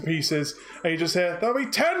shatters into pieces. And you just hear, "That'll be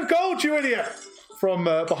 10 gold, you idiot!" from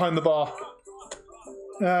behind the bar.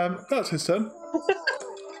 That's his turn.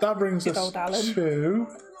 That brings us to...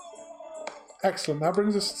 Excellent. That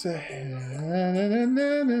brings us to...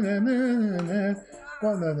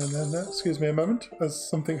 Excuse me a moment as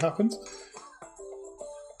something happens.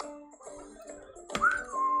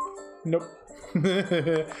 Nope.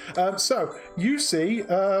 So you see,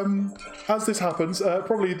 as this happens,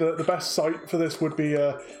 probably the best sight for this would be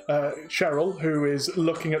Cheryl, who is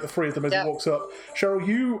looking at the three of them as he walks up. Cheryl,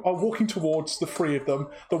 you are walking towards the three of them.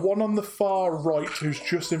 The one on the far right, who's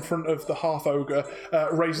just in front of the half ogre,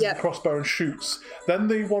 raises the crossbow and shoots. Then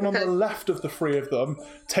the one on the left of the three of them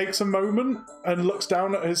takes a moment and looks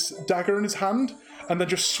down at his dagger in his hand, and then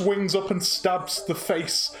just swings up and stabs the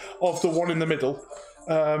face of the one in the middle.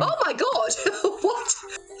 Oh my god! What?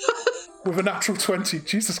 With a natural 20.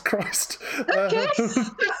 Jesus Christ. Okay.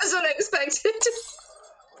 That was unexpected.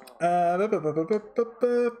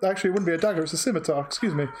 Actually, it wouldn't be a dagger, it's a scimitar,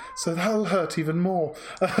 excuse me. So that'll hurt even more.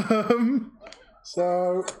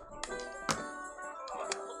 So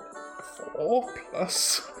 4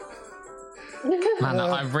 plus. Man,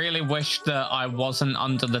 I really wish that I wasn't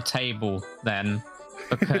under the table then,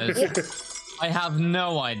 because I have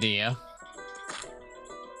no idea.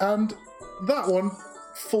 And that one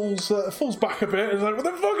falls back a bit and is like, what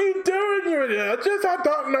the fuck are you doing, you idiot? I just had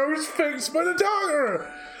that nose fixed by the doctor!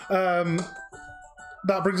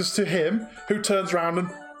 That brings us to him, who turns around and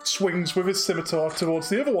swings with his scimitar towards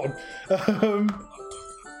the other one.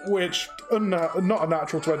 Which, not a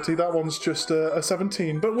natural 20, that one's just a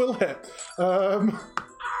 17, but will hit. So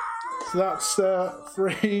that's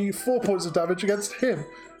 4 points of damage against him.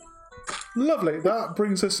 Lovely. That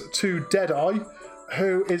brings us to Deadeye,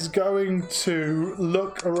 who is going to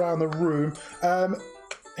look around the room.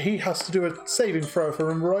 He has to do a saving throw, if I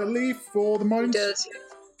remember rightly, for the mines. He does.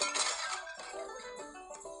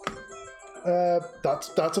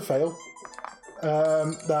 That's a fail.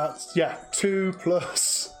 That's 2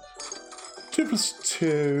 plus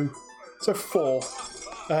 2, so 4.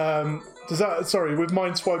 Does that? Sorry, with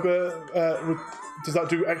Mineswiper, does that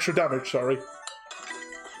do extra damage? Sorry.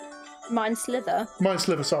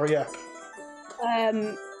 Minesliver. Sorry, yeah.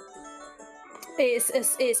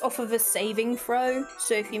 It's off of a saving throw,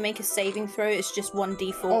 so if you make a saving throw, it's just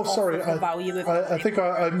 1d4 off of the value of I think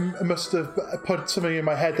I must have put something in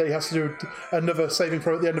my head that he has to do another saving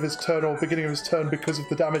throw at the end of his turn or beginning of his turn because of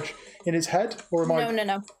the damage in his head, or am I?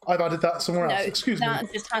 No. I've added that somewhere else. Excuse me.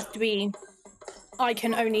 That just has to be. I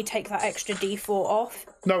can only take that extra d4 off.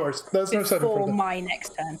 No worries. There's no saving throw. For my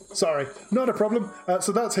next turn. Sorry, not a problem.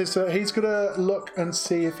 So that's his turn. He's going to look and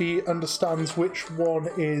see if he understands which one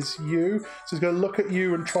is you. So he's going to look at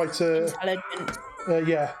you and try to... Intelligent.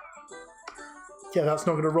 Yeah, that's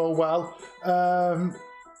not going to roll well.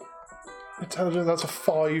 Intelligence, that's a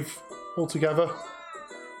 5 altogether.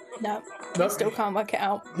 No, he still can't work it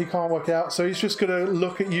out. He can't work it out. So he's just going to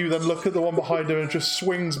look at you, then look at the one behind him, and just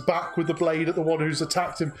swings back with the blade at the one who's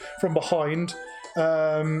attacked him from behind.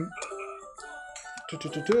 And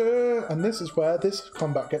this is where this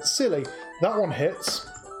combat gets silly. That one hits.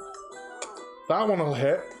 That one will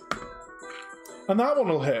hit. And that one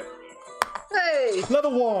will hit. Hey!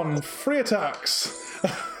 Level 1, 3 attacks.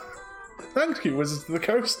 Thank you, Wizards of the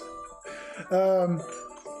Coast.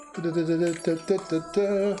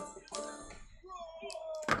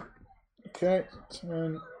 Okay,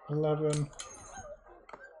 10, 11.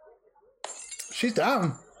 She's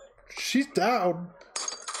down.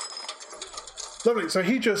 Lovely. So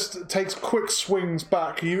he just takes quick swings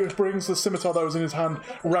back. He brings the scimitar that was in his hand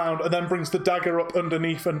round and then brings the dagger up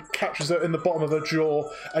underneath and catches it in the bottom of her jaw.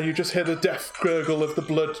 And you just hear the death gurgle of the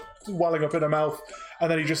blood welling up in her mouth. And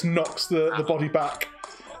then he just knocks the body back.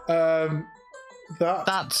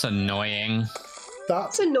 That's annoying.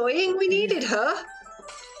 That's annoying. We needed her.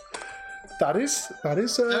 That is.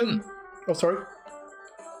 Oh, sorry.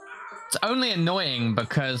 It's only annoying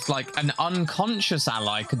because, like, an unconscious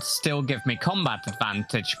ally could still give me combat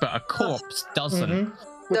advantage, but a corpse doesn't.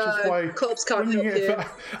 Which is why corpse can't help you.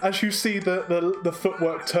 As you see the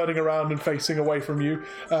footwork turning around and facing away from you,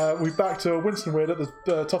 we're back to Winston Weird at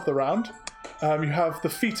the top of the round. You have the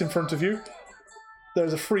feet in front of you.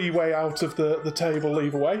 There's a free way out of the table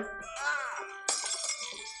either way.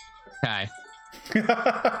 Okay.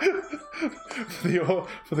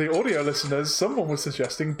 For the audio listeners, someone was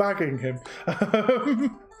suggesting bagging him.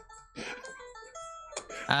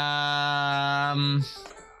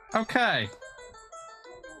 Okay.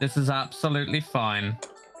 This is absolutely fine.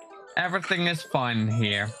 Everything is fine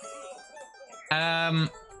here.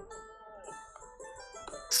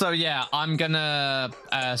 So yeah, I'm gonna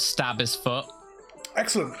stab his foot.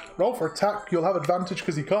 Excellent. Roll for attack. You'll have advantage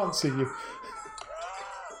because he can't see you.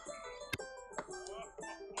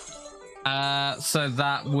 So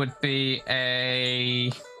that would be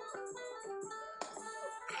a...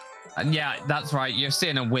 Yeah, that's right. You're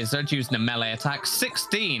seeing a wizard using a melee attack.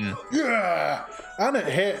 16! Yeah! And it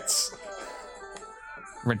hits.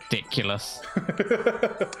 Ridiculous.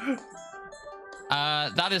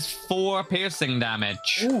 That is 4 piercing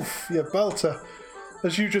damage. Oof, yeah, belter.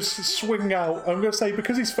 As you just swing out, I'm going to say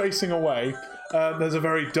because he's facing away, there's a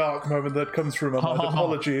very dark moment that comes through my mind.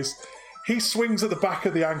 Apologies. He swings at the back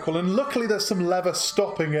of the ankle, and luckily there's some leather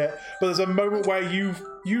stopping it. But there's a moment where you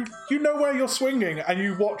know where you're swinging, and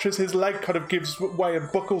you watch as his leg kind of gives way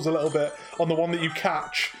and buckles a little bit on the one that you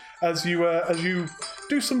catch, as you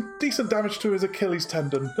do some decent damage to his Achilles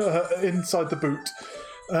tendon inside the boot.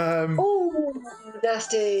 Oh,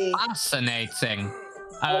 nasty! Fascinating.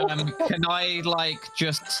 Can I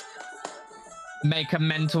just make a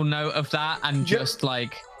mental note of that and just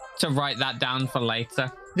to write that down for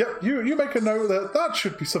later? Yep, you make a note that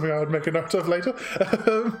should be something I would make a note of later.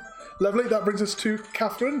 Lovely, that brings us to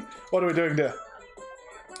Catherine. What are we doing there?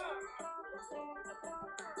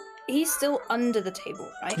 He's still under the table,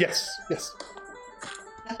 right? Yes.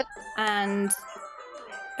 And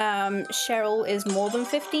Cheryl is more than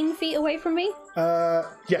 15 feet away from me? Yes,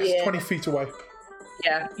 Yeah. 20 feet away.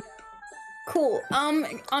 Yeah. Cool. I'm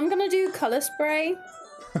gonna do color spray.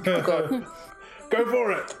 Oh god. Go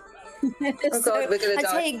for it. Oh god, we're gonna I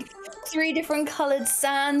die. take 3 different colored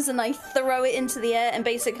sands and I throw it into the air, and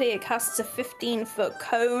basically it casts a 15-foot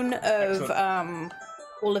cone of Excellent.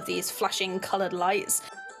 all of these flashing colored lights.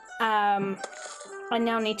 I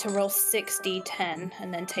now need to roll 6d10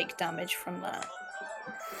 and then take damage from that.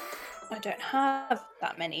 I don't have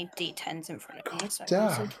that many d10s in front of me, so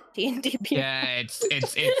damn. D&D. Yeah, it's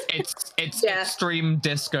Yeah. extreme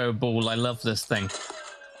disco ball. I love this thing.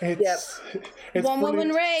 It's One woman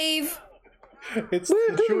brilliant. rave. It's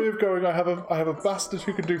the joy of going. I have a bastard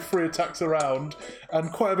who can do 3 attacks around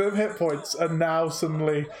and quite a bit of hit points, and now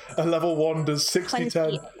suddenly a level 1 does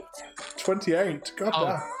 60-10. 28. God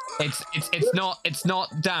Oh, damn. it's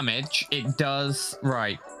not damage. It does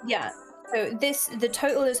Yeah. So the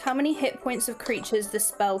total is how many hit points of creatures the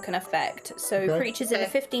spell can affect. So Okay. creatures in a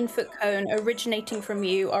 15-foot cone originating from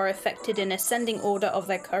you are affected in ascending order of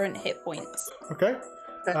their current hit points. Okay.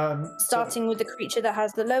 Starting with the creature that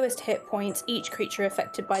has the lowest hit points, each creature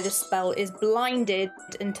affected by the spell is blinded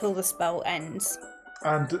until the spell ends.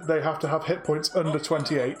 And they have to have hit points under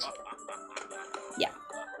 28. Yeah.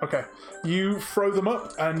 Okay. You throw them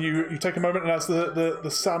up, and you take a moment, and as the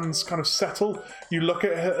sands kind of settle, you look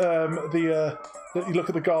at you look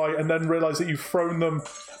at the guy, and then realise that you've thrown them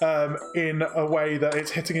in a way that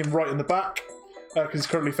it's hitting him right in the back because he's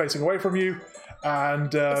currently facing away from you.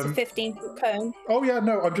 And It's a 15-foot cone. oh yeah,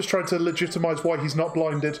 no, I'm just trying to legitimise why he's not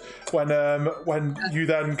blinded. When you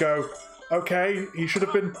then go, okay, he should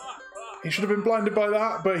have been blinded by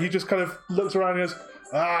that, but he just kind of looks around and goes,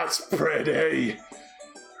 "That's pretty."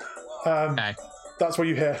 Okay. That's what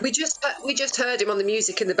you hear. We just heard him on the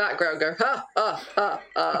music in the background go ha ha ha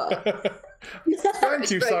ha. Thank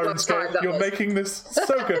you, It's very much Sirenscape. time, that You're was. making this so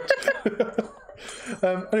good.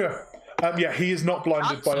 Anyway, yeah, he is not blinded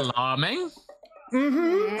That's by it. alarming.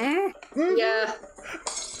 Yeah.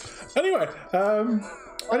 Anyway,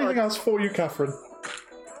 anything else for you, Catherine?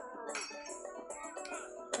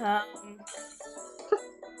 I'm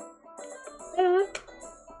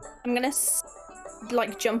gonna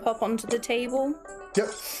jump up onto the table. Yep.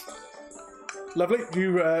 Lovely.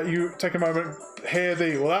 You take a moment. Hear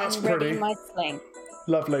the well. That's and ready pretty. my sling.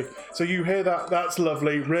 Lovely. So you hear that, that's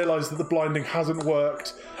lovely, realise that the blinding hasn't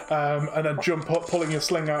worked, and then jump up, pulling your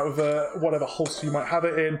sling out of whatever holster you might have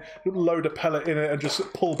it in, load a pellet in it, and just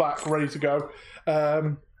pull back, ready to go.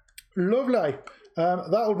 Lovely.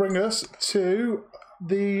 That'll bring us to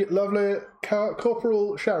the lovely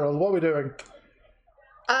Corporal Cheryl. What are we doing?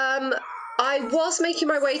 I was making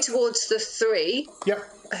my way towards the 3 Yep.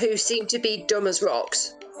 who seem to be dumb as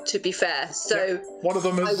rocks, to be fair. So Yep. One of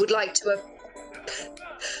them is... I would like to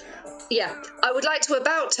I would like to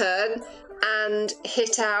about turn and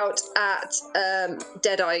hit out at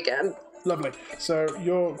Deadeye again Lovely. So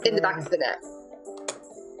you're... in the back of the neck.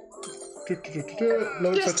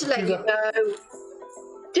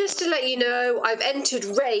 Just to let you know, I've entered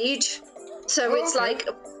rage, so it's okay. like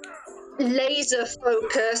laser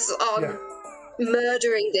focus on Yeah.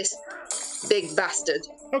 murdering this big bastard.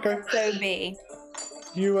 Okay. So be.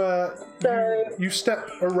 You step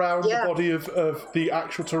around Yeah. the body of the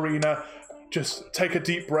actual Tarina, just take a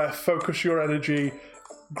deep breath, focus your energy,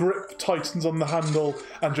 grip tightens on the handle,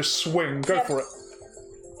 and just swing. Go for it.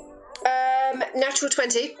 Natural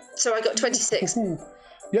 20, so I got 26. Ooh.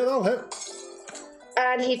 Yeah, that'll hit.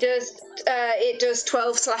 And he does, it does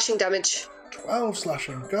 12 slashing damage. 12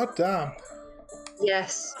 slashing. God damn.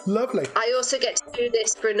 Yes. Lovely. I also get to do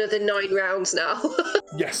this for another 9 rounds now.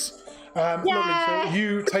 Yes. Lovely. So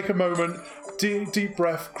you take a moment, deep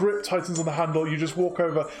breath, grip tightens on the handle, you just walk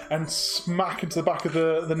over and smack into the back of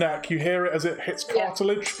the neck. You hear it as it hits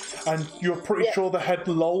cartilage, and you're pretty sure the head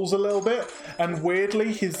lolls a little bit, and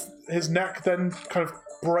weirdly his neck then kind of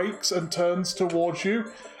breaks and turns towards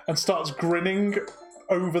you and starts grinning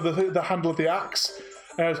over the handle of the axe.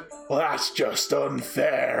 And well, that's just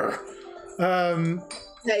unfair.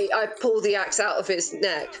 Hey, I pull the axe out of his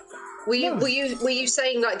neck. Were you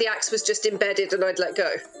saying like the axe was just embedded and I'd let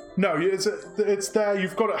go? No, it's there.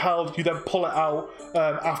 You've got it held. You then pull it out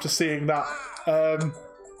after seeing that,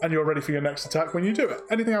 and you're ready for your next attack when you do it.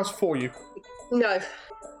 Anything else for you? No.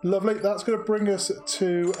 Lovely. That's going to bring us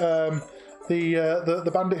to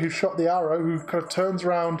the bandit who shot the arrow, who kind of turns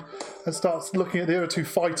around and starts looking at the other two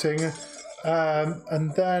fighting,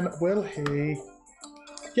 and then will he?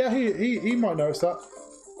 Yeah, he might notice that.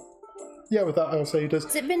 Yeah, with that, I'll say he does.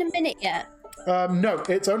 Has it been a minute yet? No,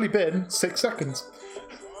 it's only been 6 seconds.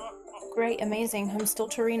 Great, amazing. I'm still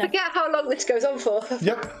Tarina. Forget how long this goes on for.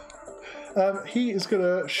 Yep. He is going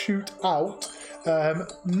to shoot out.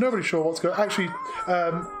 Nobody's sure what's going. Actually,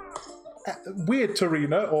 weird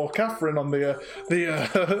Tarina or Catherine on the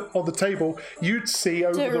on the table. You'd see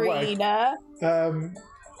over Tarina. the way.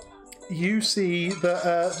 You see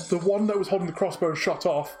that the one that was holding the crossbow and shot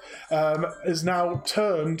off is now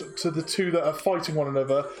turned to the two that are fighting one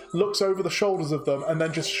another, looks over the shoulders of them, and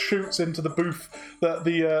then just shoots into the booth that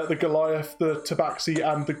the Goliath, the Tabaxi,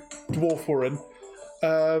 and the dwarf were in.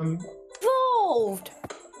 Evolved!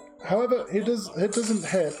 However, it doesn't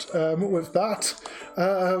hit with that.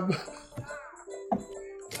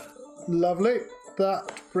 Lovely.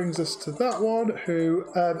 That brings us to that one. Who?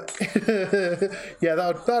 Yeah,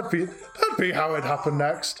 that'd be how it happened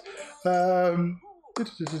next. That's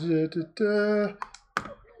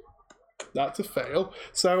a fail.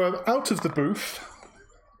 So out of the booth,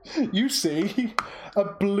 you see a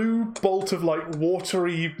blue bolt of like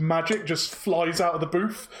watery magic just flies out of the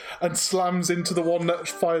booth and slams into the one that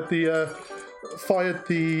fired the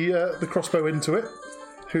crossbow into it,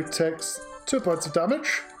 who takes 2 points of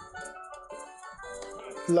damage.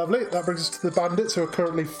 Lovely. That brings us to the bandits who are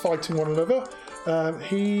currently fighting one another.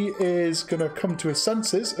 He is going to come to his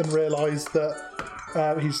senses and realise that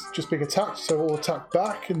he's just being attacked, so we'll attack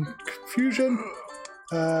back in confusion.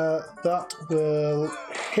 That will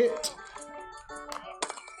hit.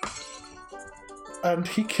 And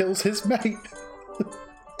he kills his mate.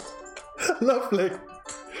 Lovely.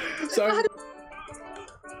 So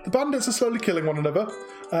the bandits are slowly killing one another.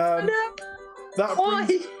 That Why?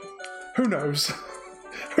 brings, who knows?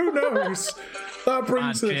 Who knows? That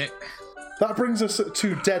brings us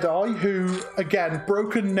to Deadeye, who, again,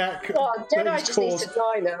 broken neck. Oh, Deadeye just needs to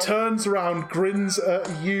die now. Turns around, grins at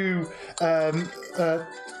you,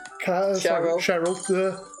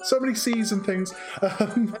 Cheryl. So many C's and things.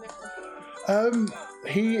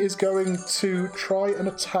 He is going to try and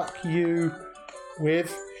attack you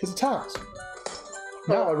with his attacks.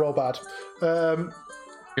 Now I roll bad.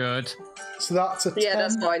 Good. So that's a 10. Yeah,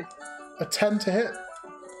 that's fine. A 10 to hit?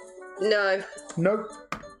 No. Nope.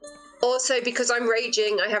 Also, because I'm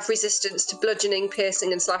raging, I have resistance to bludgeoning,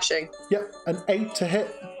 piercing, and slashing. Yep, an 8 to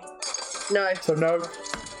hit. No. So no.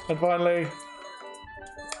 And finally,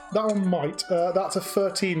 that one might. That's a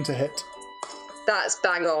 13 to hit. That's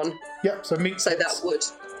bang on. Yep, so meets So hits. that would.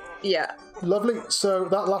 Yeah. Lovely. So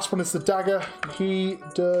that last one is the dagger. He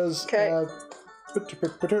does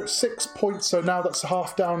 6 points, so now that's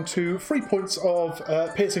half down to 3 points of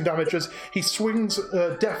piercing damage as he swings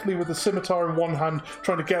deftly with the scimitar in one hand,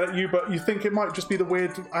 trying to get at you, but you think it might just be the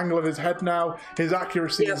weird angle of his head now. His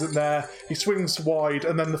accuracy isn't there. He swings wide,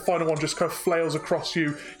 and then the final one just kind of flails across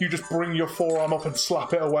you. You just bring your forearm up and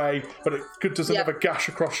slap it away, but it does another gash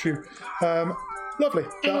across you. Lovely.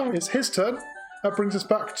 That is his turn. That brings us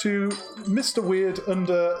back to Mr. Weird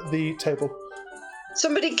under the table.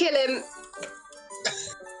 Somebody kill him.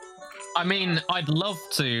 I mean, I'd love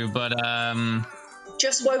to, but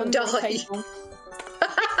Just won't die.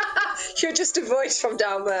 You're just a voice from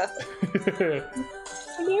down there. Hello.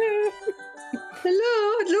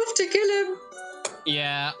 Hello, I'd love to kill him.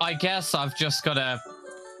 yeah, I guess I've just got to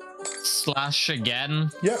slash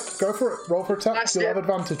again. Yep, go for it. Roll for attack. That's You'll it. have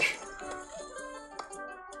advantage.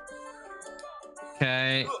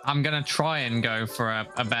 Okay, I'm gonna try and go for a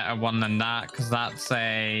better one than that, because that's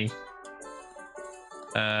a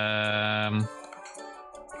that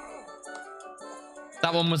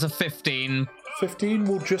one was a 15. 15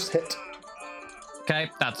 will just hit.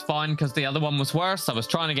 Okay, that's fine, because the other one was worse. I was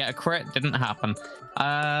trying to get a crit, didn't happen.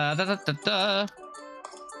 That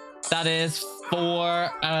is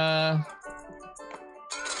for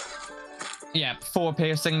Yeah, 4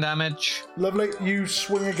 piercing damage. Lovely. You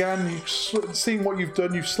swing again. You've seen what you've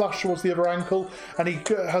done. You slash towards the other ankle, and he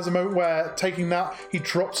has a moment where, taking that, he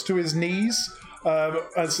drops to his knees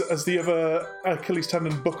as the other Achilles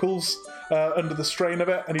tendon buckles under the strain of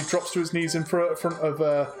it, and he drops to his knees in front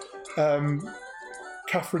of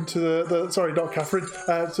Catherine to the sorry, not Catherine,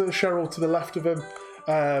 to Cheryl to the left of him,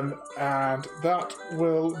 and that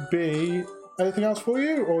will be anything else for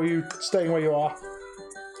you, or are you staying where you are?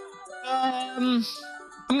 I'm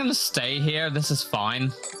gonna stay here. This is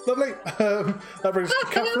fine. Lovely. That brings us to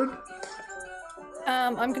Catherine.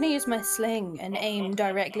 I'm going to use my sling and aim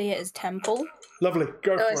directly at his temple. Lovely.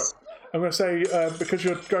 Go for it. Nice. I'm going to say, because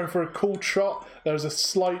you're going for a cooled shot, there's a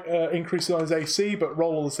slight increase in his AC, but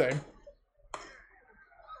roll all the same.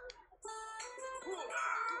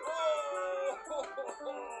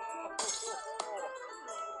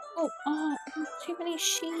 Oh, too many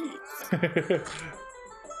sheets.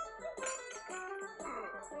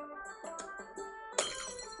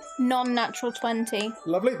 Non-natural 20.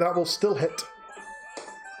 Lovely. That will still hit.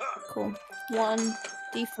 Cool.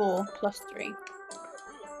 1d4 plus 3.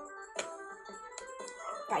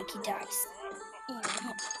 Spikey dice.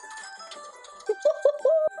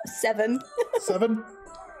 7. 7.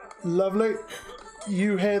 Lovely.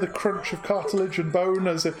 You hear the crunch of cartilage and bone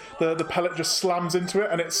as the pellet just slams into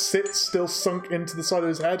it, and it sits still sunk into the side of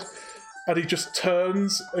his head. And he just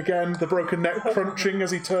turns again, the broken neck crunching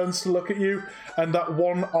as he turns to look at you, and that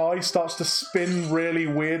one eye starts to spin really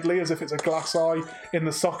weirdly as if it's a glass eye in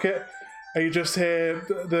the socket. And you just hear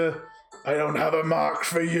the "I don't have a mark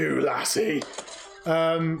for you, lassie."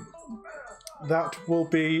 That will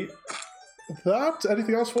be that.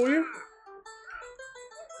 Anything else for you?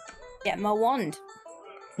 Get my wand.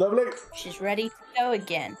 Lovely. She's ready to go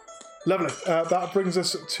again. Lovely. That brings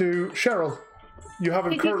us to Cheryl. You have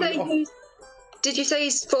him currently. Did you say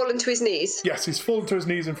he's fallen to his knees? Yes, he's fallen to his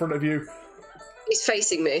knees in front of you. He's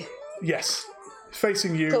facing me. Yes,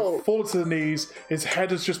 facing you, Cool. fallen to the knees. His head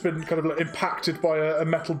has just been kind of like impacted by a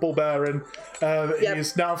metal ball bearing. He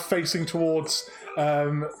is now facing towards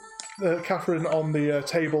Catherine on the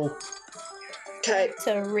table. Okay.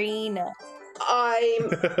 Serena. I'm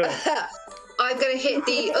going to hit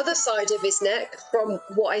the other side of his neck from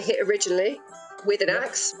what I hit originally with an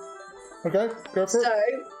axe. Okay, go for So,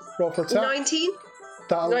 it. Roll for attack. 19.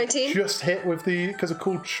 That'll 19. just hit with because a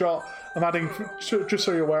cooled shot. I'm adding, just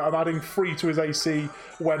so you're aware, I'm adding 3 to his AC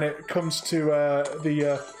when it comes to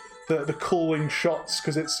the cooling shots,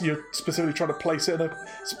 because you're specifically trying to place it in a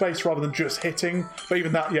space rather than just hitting. But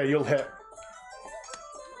even that, yeah, you'll hit.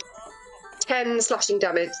 10 slashing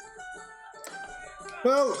damage.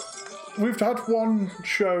 Well, we've had one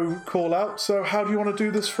show call out, so how do you want to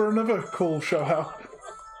do this for another call show out?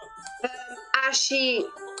 As she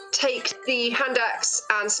takes the hand axe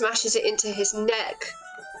and smashes it into his neck,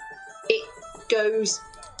 it goes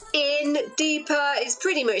in deeper. It's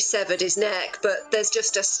pretty much severed his neck, but there's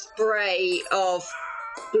just a spray of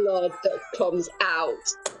blood that comes out.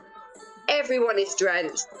 Everyone is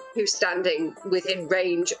drenched who's standing within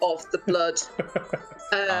range of the blood.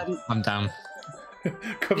 I'm down.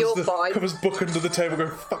 You're fine. Covers book under the table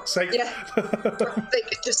going, fuck's sake. Yeah.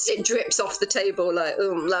 It drips off the table like,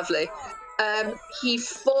 lovely. He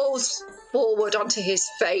falls forward onto his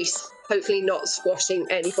face, hopefully not squashing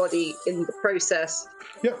anybody in the process.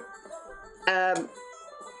 Yep. I'm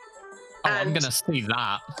gonna see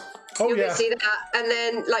that. Oh, You're yeah. gonna see that, and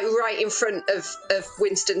then like right in front of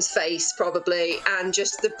Winston's face, probably, and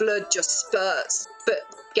just the blood just spurts, but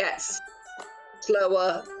gets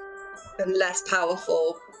slower and less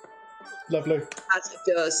powerful Lovely. as it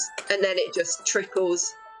does, and then it just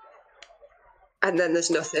trickles, and then there's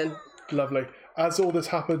nothing. Lovely. As all this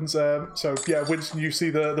happens, so yeah, Winston, you see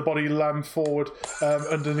the body land forward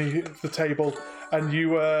underneath the table, and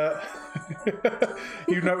you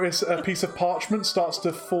you notice a piece of parchment starts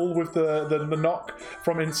to fall with the knock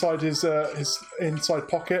from inside his inside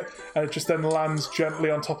pocket, and it just then lands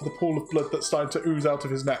gently on top of the pool of blood that's starting to ooze out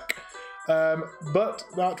of his neck. But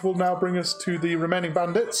that will now bring us to the remaining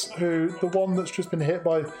bandits, the one that's just been hit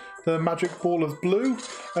by the magic ball of blue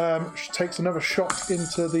takes another shot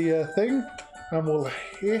into the thing, and will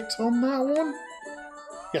hit on that one.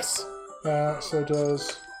 Yes. So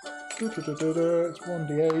does... It's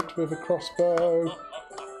 1d8 with a crossbow.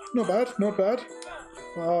 Not bad, not bad.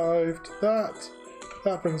 5 to that.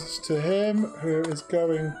 That brings us to him, who is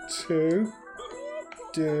going to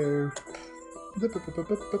do... That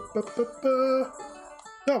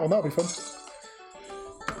one, that'll be fun.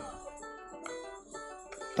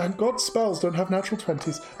 Thank God spells don't have natural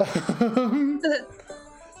 20s.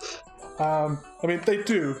 I mean,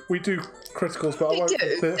 we do criticals, but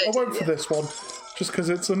I won't for this one, just because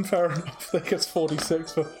it's unfair enough. They gets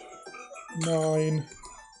 46 for 9.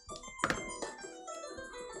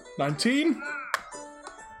 19.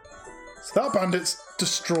 So that bandit's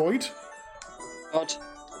destroyed. God.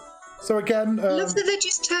 So again, Love that they're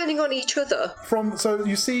just turning on each other. so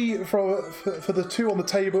you see for the two on the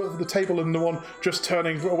table and the one just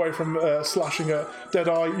turning away from slashing at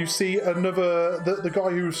Deadeye, you see another the guy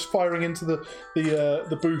who's firing into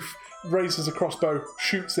the booth raises a crossbow,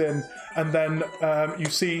 shoots in, and then you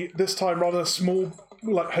see this time rather small,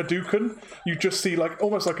 like Hadouken. You just see like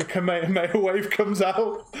almost like a Kamehameha wave comes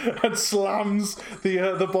out and slams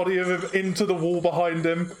the body of him into the wall behind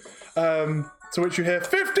him. To which you hear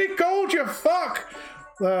 50 gold, you fuck.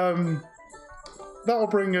 That'll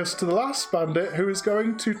bring us to the last bandit, who is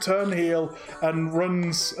going to turn heel and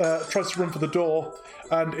tries to run for the door,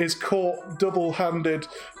 and is caught double-handed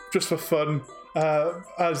just for fun.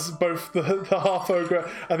 As both the half ogre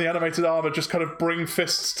and the animated armor just kind of bring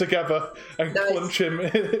fists together and clunch him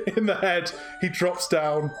in the head. He drops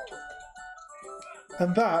down.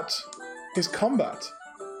 And that is combat.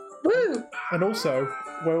 Woo! And also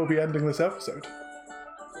where we'll be ending this episode.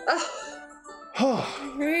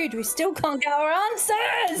 Rude, we still can't get our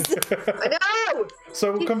answers! I know!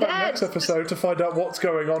 So we'll come back next episode to find out what's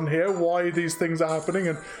going on here, why these things are happening,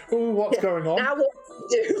 and what's going on. Now what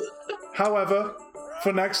do we do? However,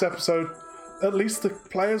 for next episode, at least the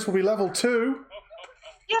players will be level 2.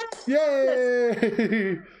 Yeah.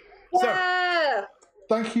 Yay! So, Yeah!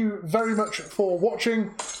 thank you very much for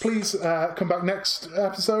watching. Please come back next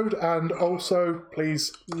episode, and also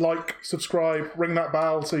please like, subscribe, ring that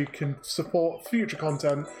bell so you can support future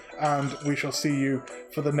content, and we shall see you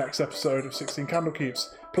for the next episode of 16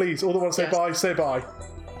 Candlekeeps. Please, all that want to say bye, say bye.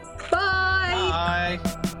 Bye!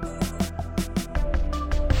 Bye.